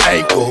around your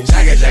ankle.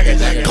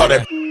 Call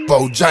that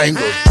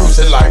Bojangles. Juice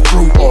it like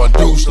fruit or a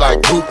douche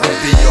like poop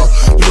would be.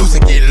 Loose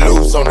and get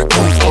loose on the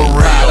goose for real.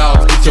 Ride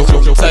off,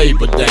 get your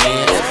table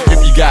dance.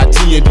 If you got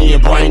TND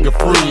and bring a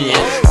friend.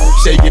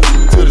 Shake it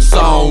to the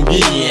song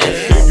in.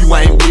 If you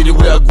ain't with it,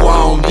 we're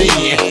grown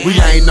then. We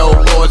ain't no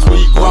boys,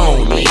 we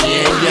grown then.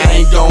 You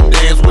ain't gon'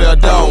 dance, well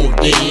don't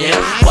then.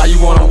 Why you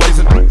wanna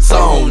waste a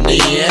song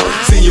then?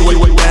 See you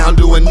way down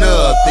doing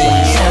nothing.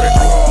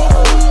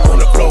 On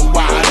the floor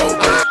wide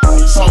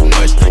open. So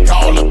much they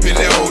call up in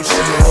the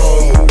ocean.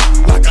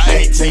 Like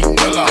an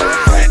 18-wheeler.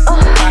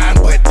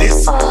 Fine, but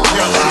this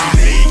killer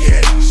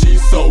leaking.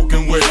 She's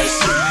soaking wet.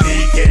 She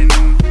leaking.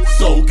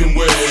 Soaking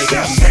wet.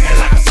 Shake it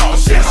like a salt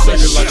shaker.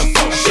 Shake it like a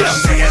salt shaker.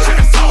 Shake it like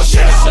a salt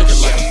shaker. Shake it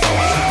like a salt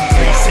shaker.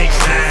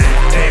 369,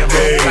 damn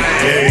fine.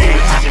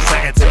 Just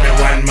suck it to me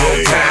one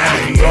more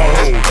time. Go.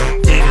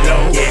 Get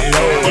low, get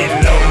low, get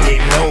low,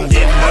 get low,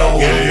 get low,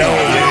 get low.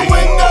 To the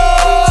window,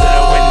 to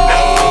the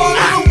window,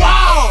 to the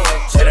wall,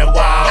 to the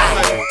wall.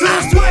 To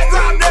the sweat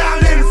drop down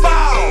and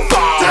fall.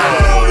 Down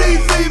on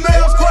these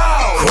females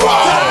crawl.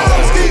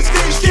 Down, ski,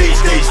 ski, ski,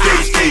 ski, ski,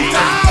 ski.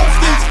 Down,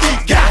 ski, ski,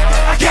 got,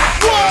 I got.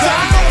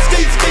 Down,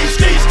 ski, ski,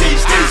 ski, ski,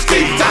 ski, ski.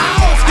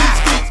 Down, ski,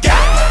 ski,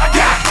 got, I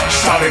got.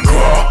 Solid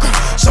crook,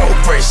 so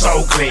fresh,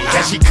 so clean.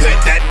 Can she cut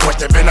that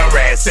question been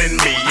harassing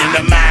me in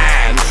the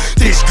mind?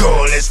 This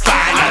girl is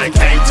fine. I done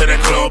came to the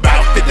club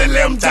out 50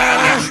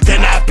 times.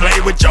 Can I play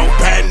with your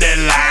panty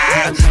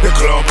line? The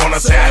club wanna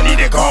say I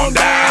need to calm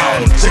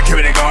down.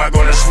 Security guard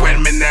gonna sweat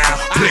me now.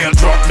 Play a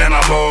drunk, then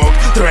a mug,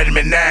 threaten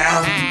me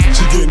now.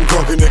 She getting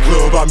drunk in the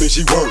club, I mean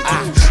she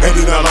working. And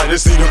then I like to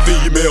see the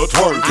female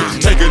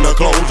twerking. Taking her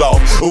clothes off,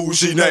 ooh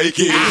she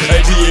naked.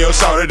 ATL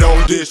shouted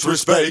don't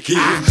disrespect it.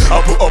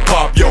 I put a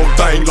pop your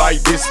thing like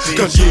this.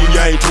 Cause you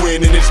ain't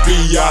twin and it's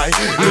B.I.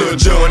 Lil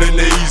John and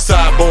the East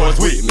Side boys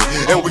with me.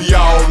 And we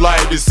all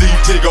like to see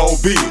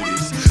Tiggo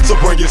business. So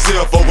bring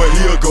yourself over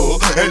here, girl,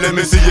 and let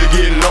me see you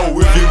get low.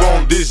 If you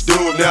want this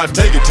dude, now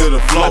take it to the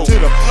floor.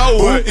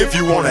 But if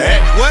you wanna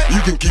act, you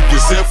can keep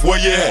yourself where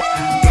you at.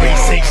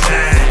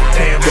 369,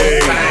 damn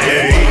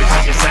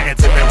fine. Just suck it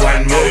to me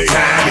one more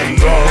time.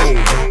 Go,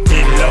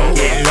 get low,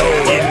 get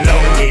low, get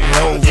low, get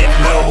low, get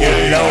low,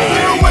 get low. To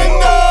the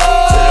window,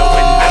 to the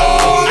window,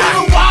 to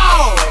the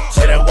wall,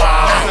 to the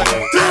wall.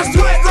 To the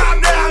sweat drop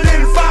down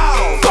and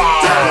fall.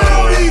 Down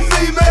on these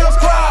females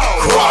crawl.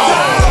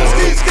 Down,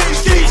 ski, ski,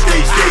 ski, ski,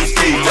 ski,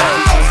 ski. Down,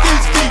 ski,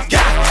 ski,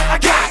 got, I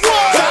got.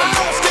 Down,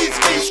 ski,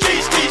 ski, ski,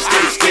 ski,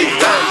 ski, ski.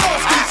 Down,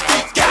 ski, ski,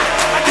 got,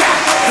 I got.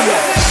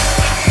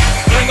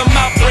 Bring 'em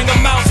out, bring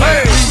 'em out,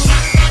 hey.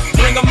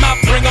 Bring 'em out,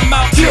 bring 'em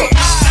out, yeah.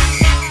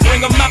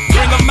 Bring 'em out,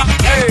 bring 'em out,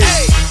 hey.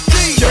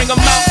 Bring 'em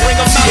out, bring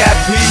 'em out.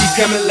 VIP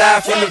coming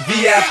live from the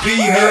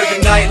VIP. Heard the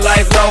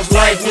nightlife, lost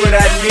life, what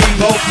I need.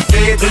 Multi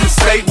feds in the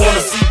state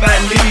wanna see by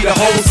me. The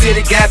whole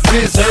city got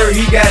pissed, heard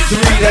he got 3.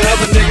 That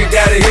other nigga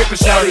got a hip and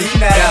shouted he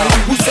not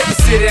me. Who set the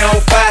city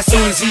on fire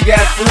soon as he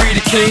got free?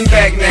 The king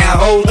back now,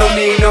 hold on,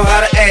 he ain't know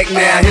how to act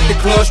now. Hit the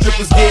club,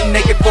 strippers getting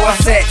naked before I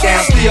sat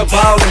down. Still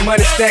ballin',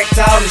 money stacked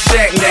tall in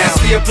shack now.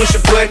 Still push a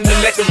button to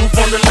let the roof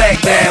on the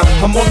lack down.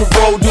 I'm on the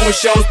road doing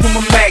shows, put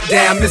my Mac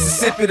down.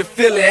 Mississippi to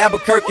Philly,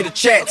 Albuquerque to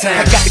Chat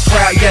Town. I got the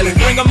crowd yelling,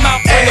 bring 'em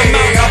out, bring 'em out.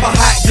 All my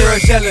hot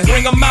girls yelling,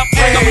 bring 'em out,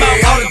 bring 'em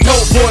out. All the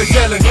dope boys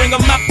yelling, bring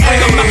 'em out,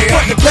 bring 'em out.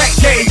 What the back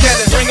gate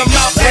yelling, bring 'em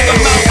out, bring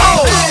 'em out.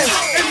 Oh!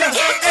 In the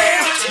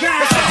air,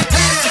 now.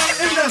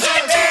 In the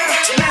air,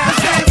 now.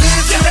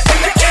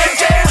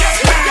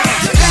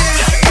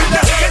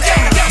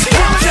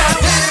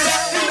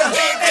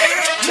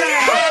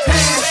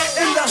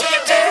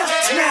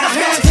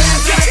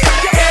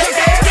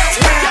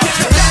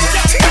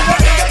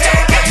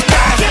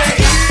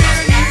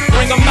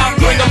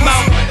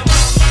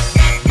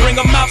 Bring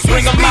 'em out,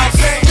 bring 'em out.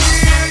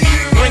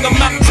 Bring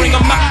 'em out, bring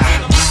 'em out.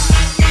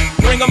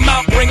 Bring 'em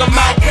out, bring 'em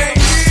out. Bring 'em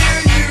out, bring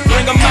 'em out.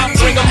 Bring 'em out,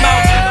 bring 'em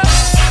out.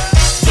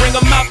 Bring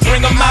 'em out,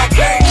 bring 'em out.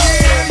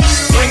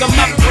 Bring 'em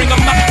out, bring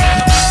 'em out.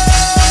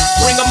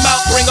 Bring 'em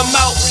out, bring 'em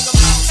out.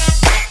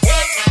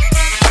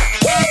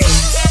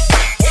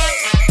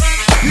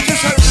 You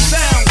just heard the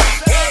sound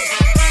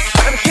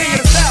of the king of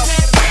the south.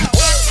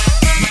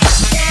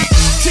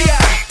 T.I.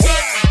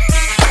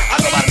 I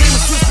go by the name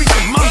of Swiss Beats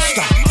the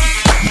Monster.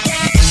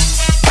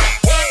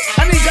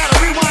 I need y'all to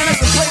rewind this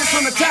and play this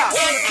from the top.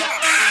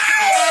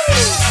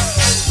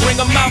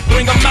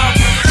 bring 'em out.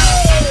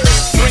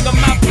 Bring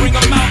 'em out, bring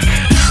 'em out.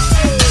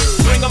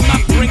 Bring 'em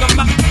out, bring 'em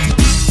out.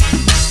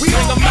 Bring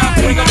 'em out,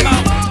 bring 'em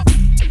out.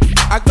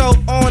 I go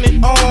on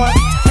and on,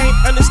 can't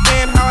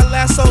understand how I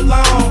last so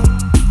long.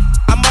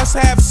 I must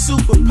have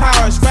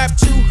superpowers, rap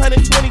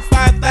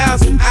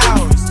 225,000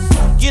 hours.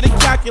 Get a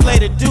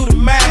calculator, do the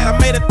math. I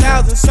made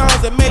 1,000 songs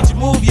that made you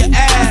move your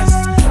ass.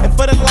 And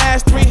for the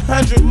last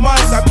 300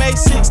 months, I made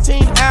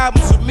 16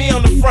 albums with me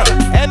on the front,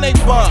 and they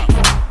bump.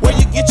 Where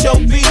you get your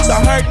beats?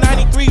 I heard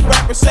 93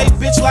 rappers say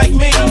bitch like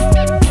me.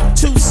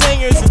 2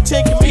 singers and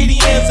 10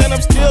 comedians, and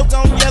I'm still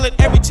gon' yell it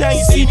every time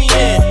you see me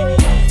in.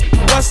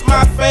 What's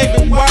my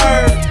favorite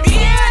word?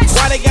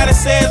 Why they gotta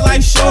say it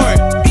like short?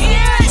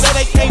 You know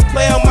they can't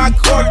play on my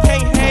court,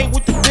 can't hang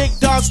with the big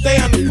dogs, stay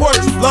on the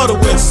porch. Blow the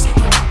whistle.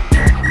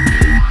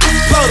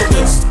 Blow the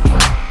whistle.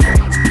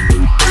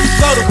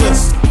 Blow the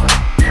whistle.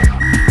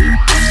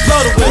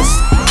 Blow the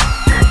whistle.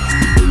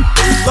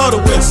 Blow the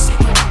whistle.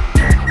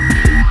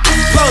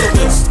 Blow the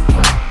whistle.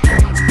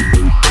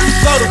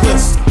 Blow the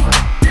whistle.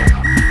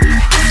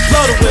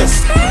 Blow the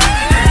whistle.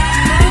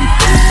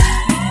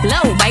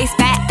 Low waist,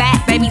 fat,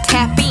 baby,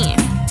 tap in.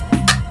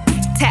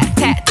 Tap,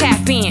 tap,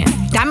 tap in.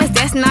 Diamonds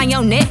dancing on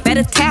your neck,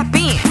 better tap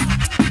in.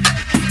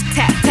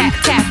 Tap, tap,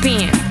 tap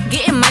in.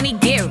 Getting money,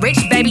 get rich,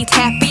 baby,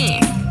 tap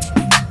in.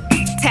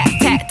 Tap,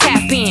 tap,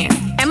 tap in.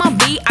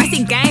 MLB,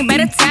 icy gang,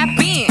 better tap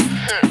in.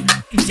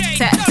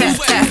 Tap, tap,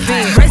 tap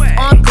in. Wrist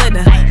on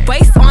glitter,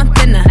 waist on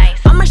thinner.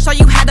 I'ma show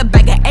you how to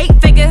bag an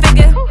 8-figure.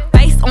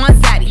 Face on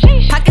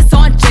zaddy, pockets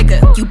on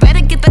jigger. You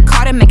better get the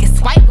card and make it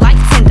swipe like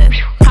Tinder.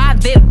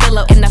 Private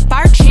villa in the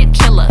fire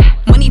chinchilla.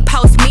 When he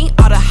post me,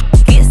 all the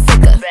get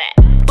sicker.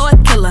 For a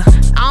killer,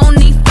 I don't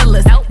need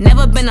fillers.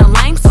 Never been a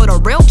lame, so the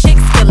real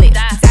chicks feel it.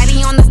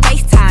 Daddy on the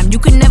FaceTime, you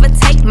can never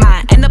take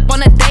mine. End up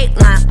on a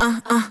dateline,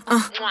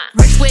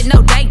 Rich with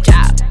no day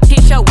job,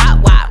 hit your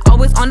wop.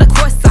 Always on the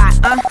court side,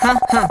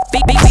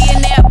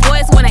 Billionaire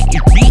boys wanna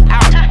eat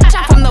out.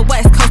 Shot from the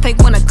west coast, they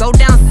wanna go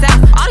down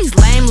south. All these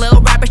lame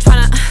little rappers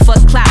tryna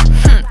fuck clout.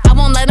 I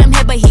won't let him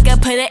hit, but he can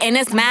put it in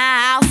his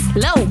mouth.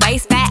 Low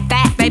waist, fat,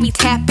 baby,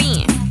 tap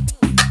in.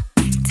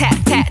 Tap,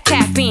 tap,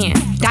 tap in.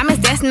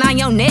 Diamonds dancing on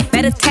your neck,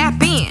 better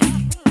tap in.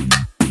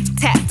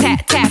 Tap,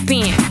 tap, tap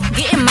in.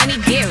 Getting money,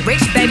 get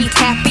rich, baby,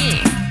 tap in.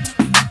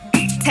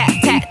 Tap,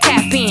 tap,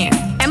 tap in.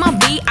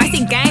 MLB,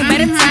 icy gang,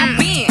 better tap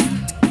in.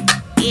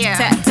 Yeah.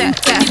 Tap, tap,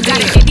 tap.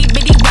 Got an itty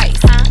bitty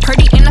waist,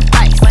 pretty in the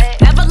face.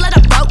 Never let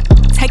a broke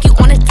take you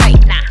on a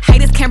date.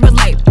 Haters can't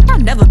relate,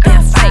 I've never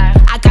been fake.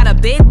 I got a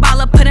big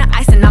baller putting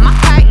icing on my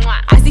cake.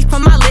 Icy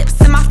from my lips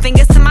and my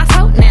fingers to my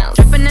toenails.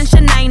 Dripping in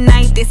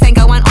Sinead, this ain't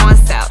going on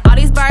sale. All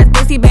these birds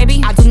busy,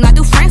 baby, I do not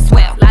do friends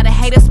well. Lot of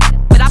haters,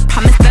 but I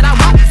promise that I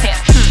won't tell.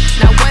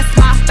 Now what's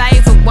my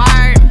favorite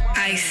word?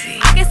 Icy.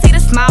 I can see the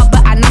smile,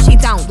 but I know she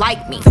don't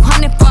like me.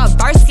 200 for a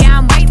verse, yeah,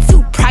 I'm way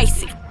too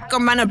pricey.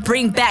 I'm gonna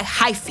bring back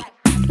hyphy.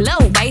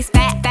 Low waist,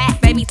 fat,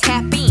 baby,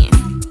 tap in.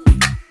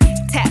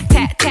 Tap,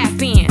 tap,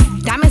 tap in.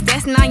 Diamonds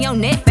dancing on your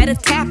neck, better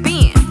tap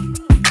in.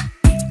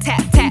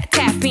 Tap, tap,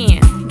 tap in.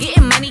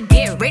 Getting money,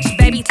 get rich,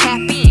 baby, tap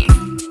in.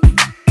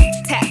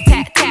 Tap,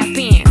 tap, tap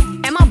in.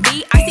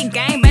 MLB, icy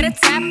gang, better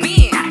tap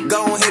in.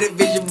 Go ahead and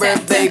vision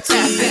birthday,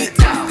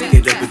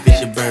 Get up and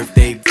vision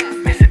birthday.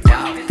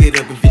 Get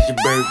up and vision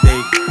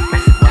birthday.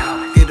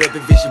 Get up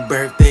and vision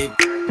birthday.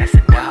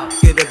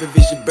 Get up and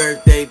vision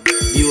birthday.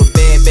 You a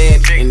bad,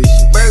 and it's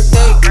your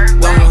birthday.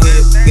 Go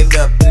ahead, get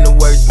up in the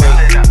worst way.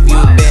 You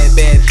a bad,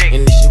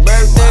 and it's your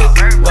birthday.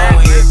 Go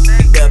ahead,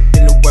 get up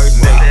in the worst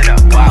way.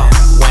 Come on,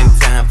 1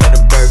 time for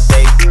the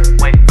birthday,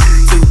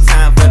 2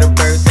 times for the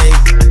birthday,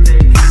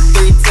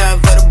 3 times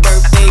for the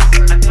birthday.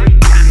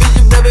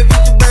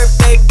 Vision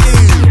birthday,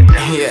 dude.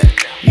 Yeah,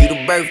 you the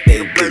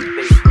birthday dude.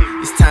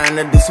 It's time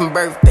to do some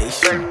birthday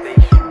shit.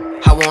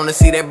 I wanna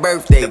see that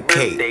birthday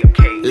cake.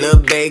 Lil'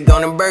 babe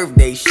on the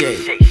birthday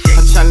shake.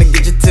 I'm tryna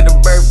get you to the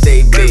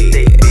birthday bed.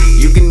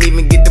 You can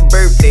even get the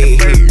birthday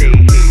here.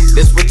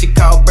 That's what you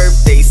call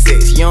birthday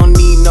sex. You don't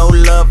need no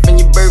love from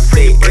your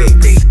birthday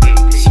ex.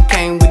 She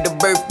came with the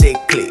birthday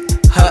clip.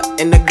 Her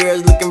and the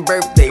girls looking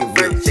birthday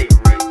rich.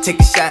 Take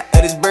a shot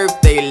of this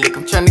birthday lick.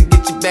 I'm tryna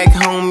get you back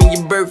home in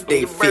your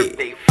birthday fit.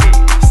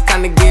 It's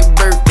time to get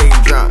birthday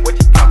drunk.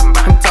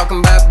 I'm talking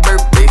about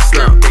birthday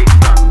slump.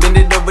 Bend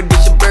it over,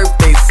 this your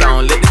birthday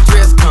song. Let the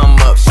dress come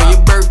up, show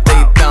your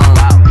birthday thong.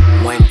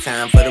 1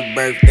 time for the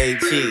birthday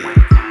chill,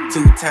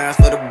 2 times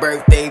for the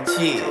birthday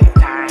chill,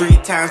 3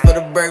 times for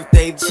the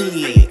birthday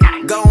chill.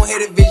 Go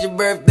ahead and vision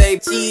birthday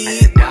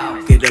chill.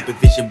 Get up and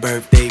vision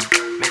birthday.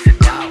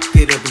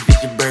 Get up and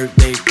vision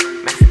birthday.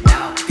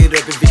 Get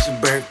up and vision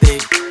birthday.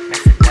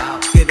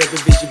 Get up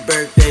and vision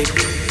birthday.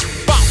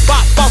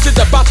 Bounce it,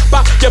 ba,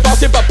 ba, you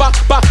bounce it, ba, ba,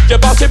 ba, you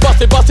bounce it,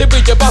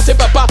 oui, you bounce it,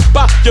 ba, ba,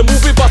 ba, you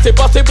move it,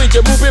 bounce it, when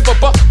you move it, you work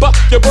it, bop, bounce it, bop, you bounce it, bop, you bounce it, when you bounce it, you move it, bounce it, when you move it, you work it, bop, bounce it, bop, you bounce it, you bounce it, when you bounce it, you move it, bounce it, when you move it, you work it, bop, bounce it, you bounce it, when you bounce it, when you bounce it, you move it,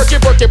 bounce it, when you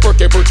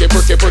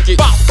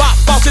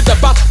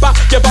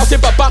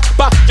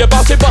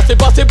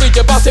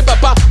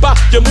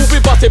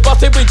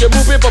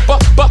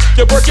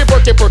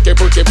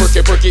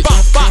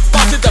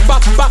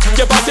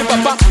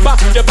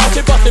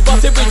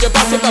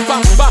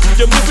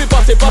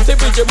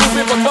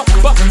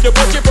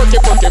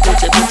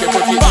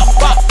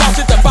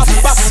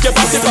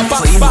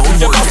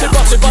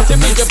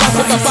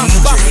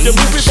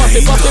move it,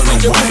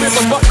 you work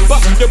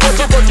it,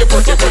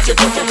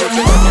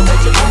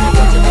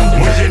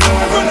 When you know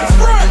it from the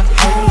front,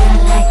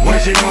 when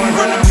you know it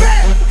from the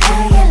back,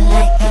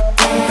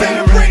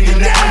 baby, break it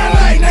down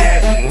like that.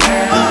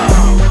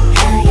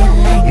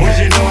 When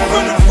you know it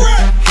from the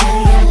front,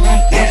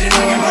 when you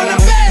know it from the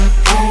back,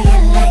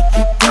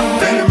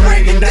 baby,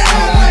 break it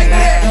down like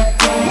that.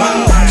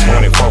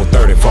 24,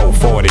 34,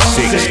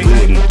 46,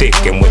 good and thick,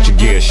 and what you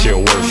get she'll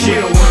work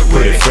with.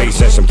 Pretty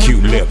face and some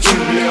cute lips,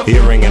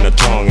 earring in her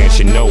tongue, and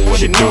she know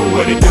what it do,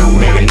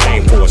 Make a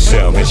name for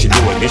herself, and she do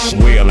it this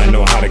well. I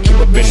know how to keep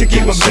a business,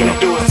 keep a center.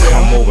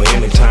 Come over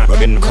anytime, I've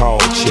been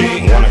called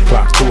chick. 1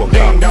 o'clock, 2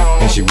 o'clock,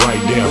 and she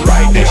right there,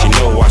 and she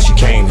know why she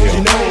came here,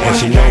 and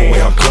she know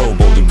where her clothes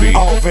supposed to be.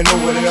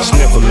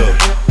 Sniff a little,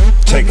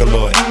 take a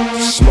look,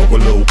 smoke a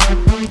little,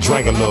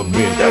 drink a little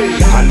bit.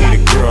 I need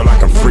a girl I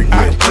can freak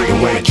with, the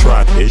way to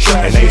try this,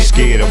 and ain't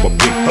scared of a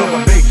big.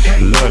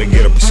 Love to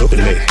get up so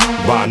lit,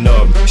 buy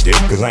another stick,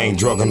 cause I ain't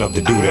drunk enough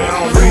to do that.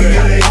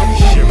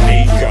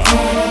 Shamika,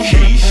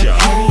 Keisha,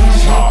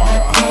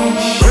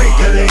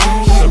 Tara,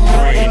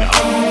 Sabrina,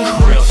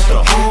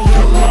 Crystal,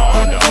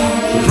 Doranda,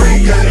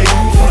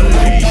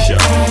 Felicia,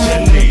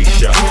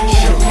 Tanisha,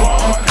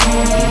 Siobhan,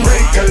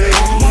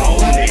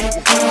 Monique,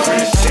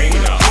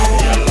 Christina,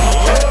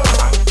 Yolanda.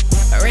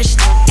 Rich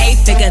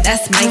 8-figure,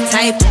 that's my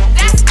type.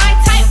 That's my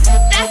type,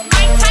 that's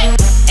my type.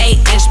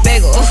 8-inch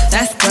bagel,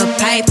 that's the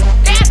pipe.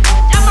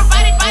 I'ma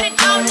ride it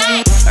all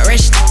night.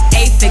 Rich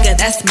 8-figure,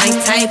 that's my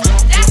type.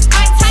 That's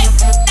my type,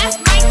 that's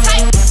my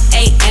type.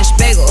 8-inch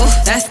bagel,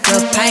 that's the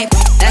pipe.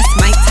 That's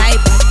my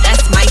type,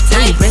 that's my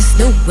type. New wrist,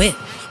 new whip,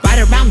 ride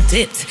around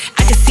dipped.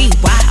 I can see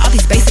why all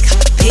these basic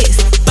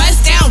pissed.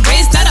 Bust down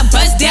wrist, not a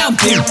bust down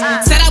bitch.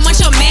 Said I want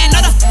your man,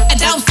 not a I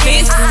don't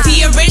fit.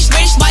 See a rich,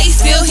 why he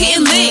still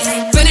hitting licks?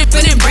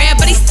 Spinning bread,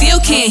 but he still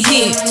can't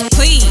hit.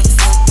 Please,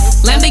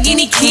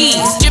 Lamborghini keys,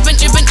 drippin'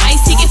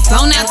 ice, he get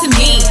flown out to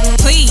me.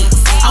 Please,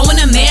 I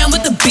want a man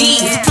with the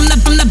bees. From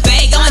the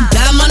bag, I'm a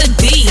dime on a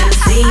D.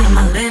 See on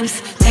my lips,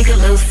 take a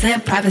little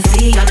sip.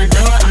 Privacy on the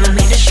door, I'ma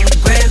make the shit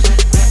grip.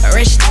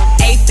 Rich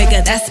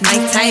 8-figure, that's my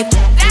type.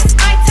 That's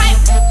my type,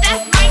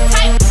 that's my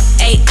type.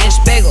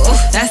 8-inch bagel,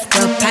 that's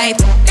the pipe.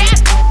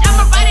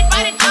 I'ma ride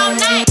it all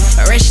night.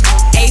 Rich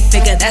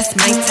 8-figure, that's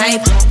my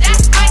type.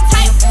 That's my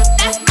type,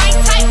 that's my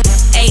type.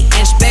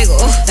 8-inch bagel,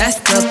 that's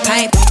the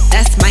pipe.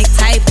 That's my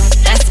type,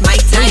 that's my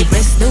type. New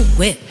wrist, new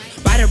whip,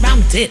 ride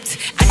around dipped.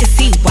 I can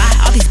see why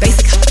all these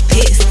basic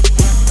pissed.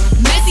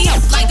 Messy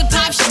up like the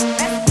pop shit.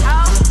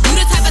 You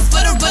the type of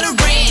splitter with a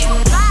red.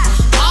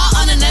 All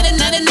on another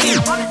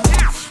nigga.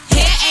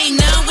 Hair ain't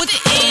none with the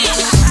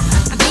edge.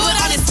 I do it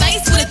on his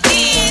face with a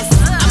thiz.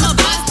 I'm a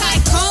boss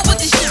tycoon with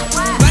the shit.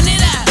 Run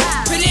it up,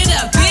 print it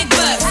up, big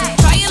bucks.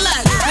 Try your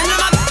luck, been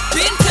on my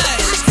been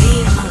touch.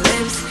 See on my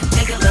lips,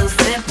 take a little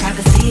sip.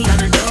 Privacy on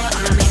the door,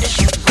 I'ma make the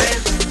shit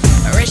grip.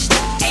 Rich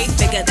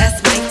 8-figure,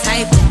 that's my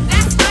type.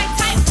 That's my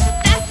type,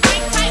 that's my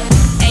type.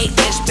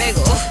 8-inch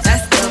bagel,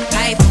 that's the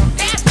pipe.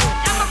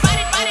 I'ma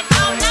ride it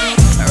all night.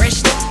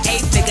 Rich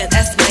 8-figure,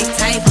 that's my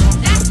type.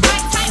 That's my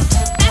type,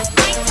 that's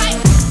my type.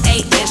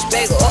 8-inch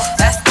bagel,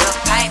 that's the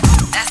pipe.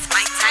 That's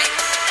my type.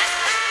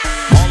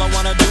 All I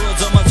wanna do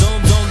is I'ma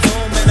zoom, zoom,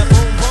 zoom, and a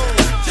boom, boom.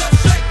 Just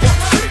shake it.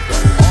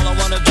 All I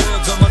wanna do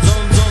is I'ma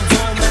zoom, zoom,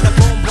 zoom, and a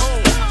boom,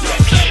 boom.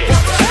 Just shake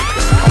it.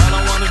 All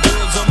I wanna do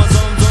is I'ma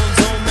zoom, zoom,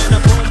 zoom, and a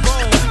boom,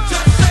 boom.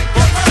 Just shake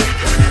it.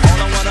 All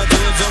I wanna do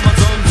is I'ma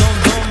zoom, zoom,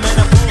 zoom, and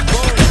a boom,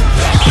 boom.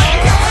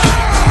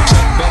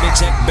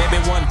 Check, baby,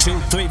 1, 2,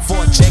 3,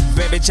 4.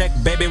 Check,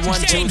 baby,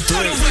 1, 2,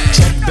 3.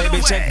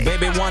 Check,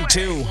 baby, 1,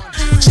 2.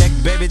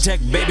 Check,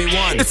 baby,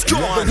 1. It's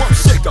called the rump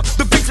shaker.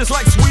 The beat is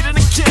like sweeter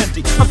than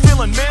candy. I'm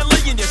feeling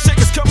manly and your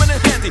shaker's coming in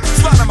handy.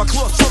 Sliding my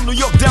clothes from New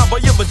York down by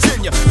your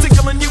Virginia.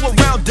 Tickling you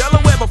around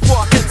Delaware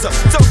before I enter.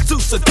 Toast to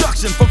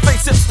seduction from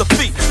face hips to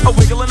feet. A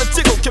wiggle and a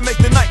tickle can make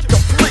the night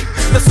complete.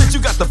 Now since you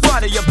got the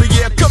body of the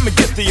year, come and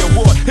get the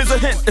award. Here's a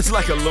hint, it's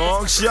like a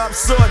long sharp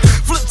sword.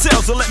 Flip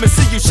tails and let me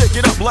see you shake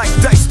it up like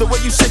dice. The way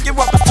you shake it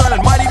up is turning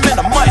mighty men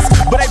to mice.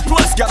 But A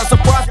plus got a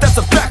surprise, that's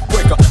a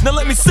backbreaker. Now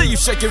let me see you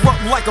shake it up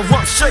like a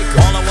rump shaker.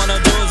 All I wanna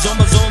do is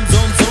I'ma zoom,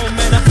 zoom, zoom,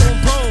 and a boom,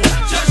 boom.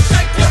 Just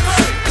shake your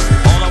body.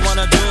 All I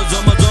wanna do is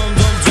I'ma zoom,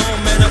 zoom,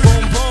 zoom, and a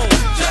boom, boom.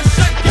 Just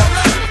shake your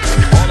body.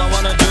 All I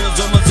wanna do is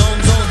I'ma zoom,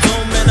 zoom,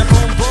 zoom, and a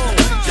boom, boom.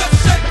 Just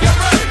shake your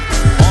body.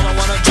 All I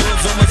wanna do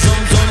is I'ma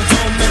zoom, zoom,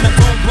 zoom, and a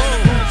boom,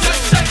 boom.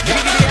 Just shake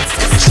your body.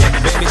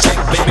 Check,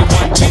 baby,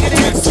 1, 2,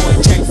 3, 4.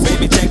 Check,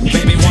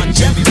 baby, 1,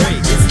 2,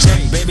 3.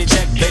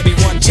 Check, baby,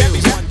 1, 2.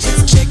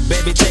 Check,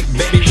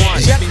 baby,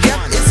 1. Yep,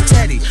 it's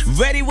Teddy.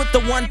 Ready with the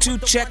 1-2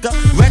 checker.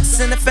 Ready effects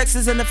and effects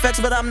is in effects,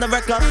 but I'm the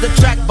wreck of the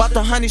track. Bout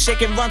the honey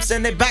shaking rumps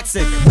and they backs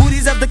it.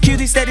 Booties of the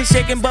cutie steady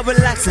shaking but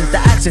relaxing. The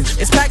action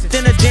is packed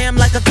in a jam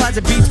like a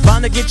closet. Beats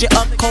bound to get you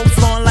up, cold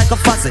flowing like a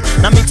faucet.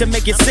 Not mean to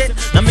make you sit,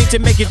 not mean to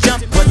make you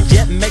jump, but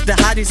yet make the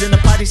hotties in the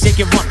party shake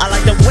it run. I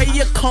like the way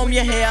you comb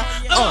your hair,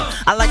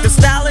 I like the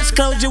stylish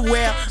clothes you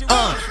wear,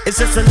 it's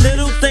just the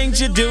little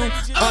things you do,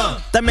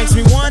 that makes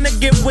me wanna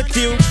get with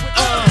you,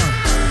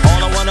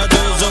 All I wanna do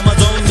is zoom,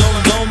 zoom, zoom,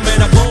 zoom,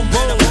 and a boom,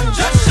 boom.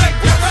 Just shake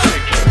your body.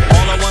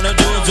 All I wanna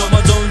do is zoom,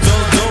 zoom,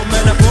 zoom, zoom,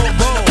 and a boom,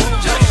 boom.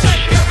 Just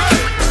shake your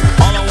body.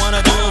 All I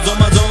wanna do is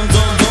zoom, zoom,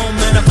 zoom, zoom,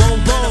 and a boom,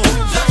 boom.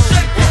 Just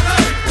shake your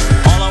body.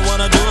 All I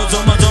wanna do is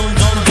zoom, zoom,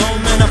 zoom, zoom,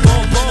 and a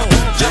boom, boom.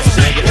 Just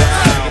shake it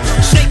down.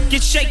 Shake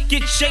it, shake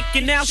it, shake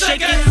it now,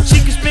 shake it. She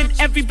can spend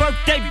every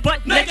birthday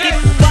butt naked.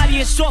 Body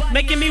is soft,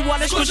 making me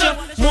wanna squish her.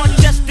 More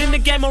just in the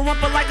game, a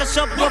rumper like a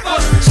subwoofer.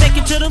 Shake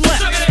it to the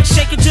left,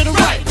 shake it to the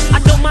right. I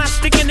don't mind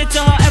sticking it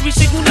to her every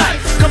single night.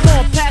 Come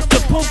on, pass the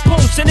poom poom,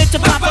 send it to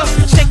Papa.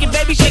 Shake it,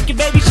 baby, shake it,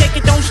 baby, shake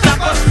it, don't stop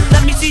her.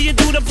 Let me see you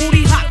do the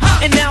booty hop,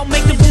 and now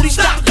make the booty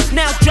stop.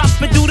 Now drop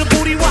it, do the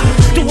booty rock.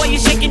 The way you're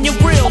shaking your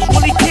grills,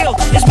 really kill.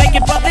 It's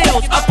making brothers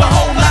up a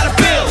whole lot of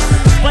bills.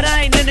 But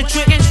I ain't into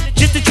tricking,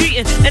 just the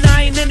treating, and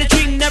I ain't into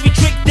treating every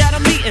trick that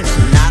I'm eating.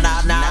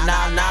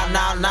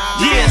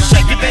 Yeah,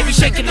 shake it, baby,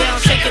 shake it down,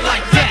 shake it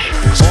like that.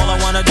 All I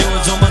wanna do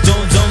is zoom,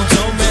 zoom, zoom,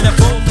 zoom, and a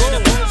boom,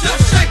 boom.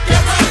 Just shake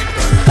your body.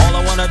 All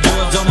I wanna do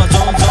is zoom,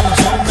 zoom, zoom,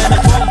 zoom, and a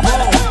boom,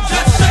 boom.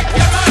 Just shake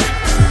your body.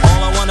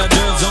 All I wanna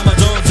do is zoom,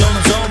 zoom, zoom,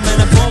 zoom,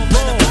 and a boom,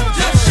 boom.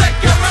 Just shake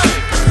your body.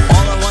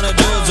 All I wanna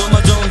do is zoom,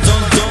 zoom,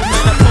 zoom, zoom,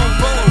 and a boom,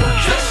 boom.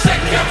 Just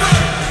shake your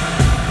body.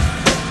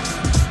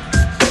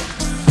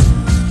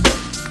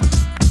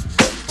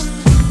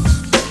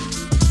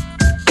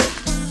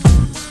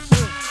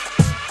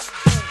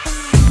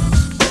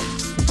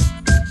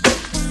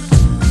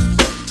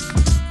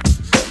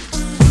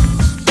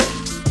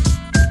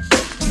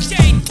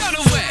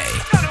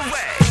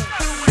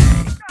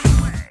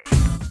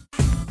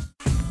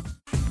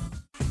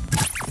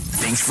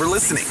 Thanks for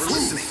listening.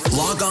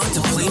 Log on to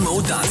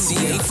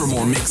playmode.ca for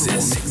more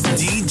mixes.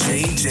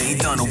 DJ J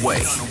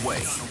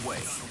Dunaway.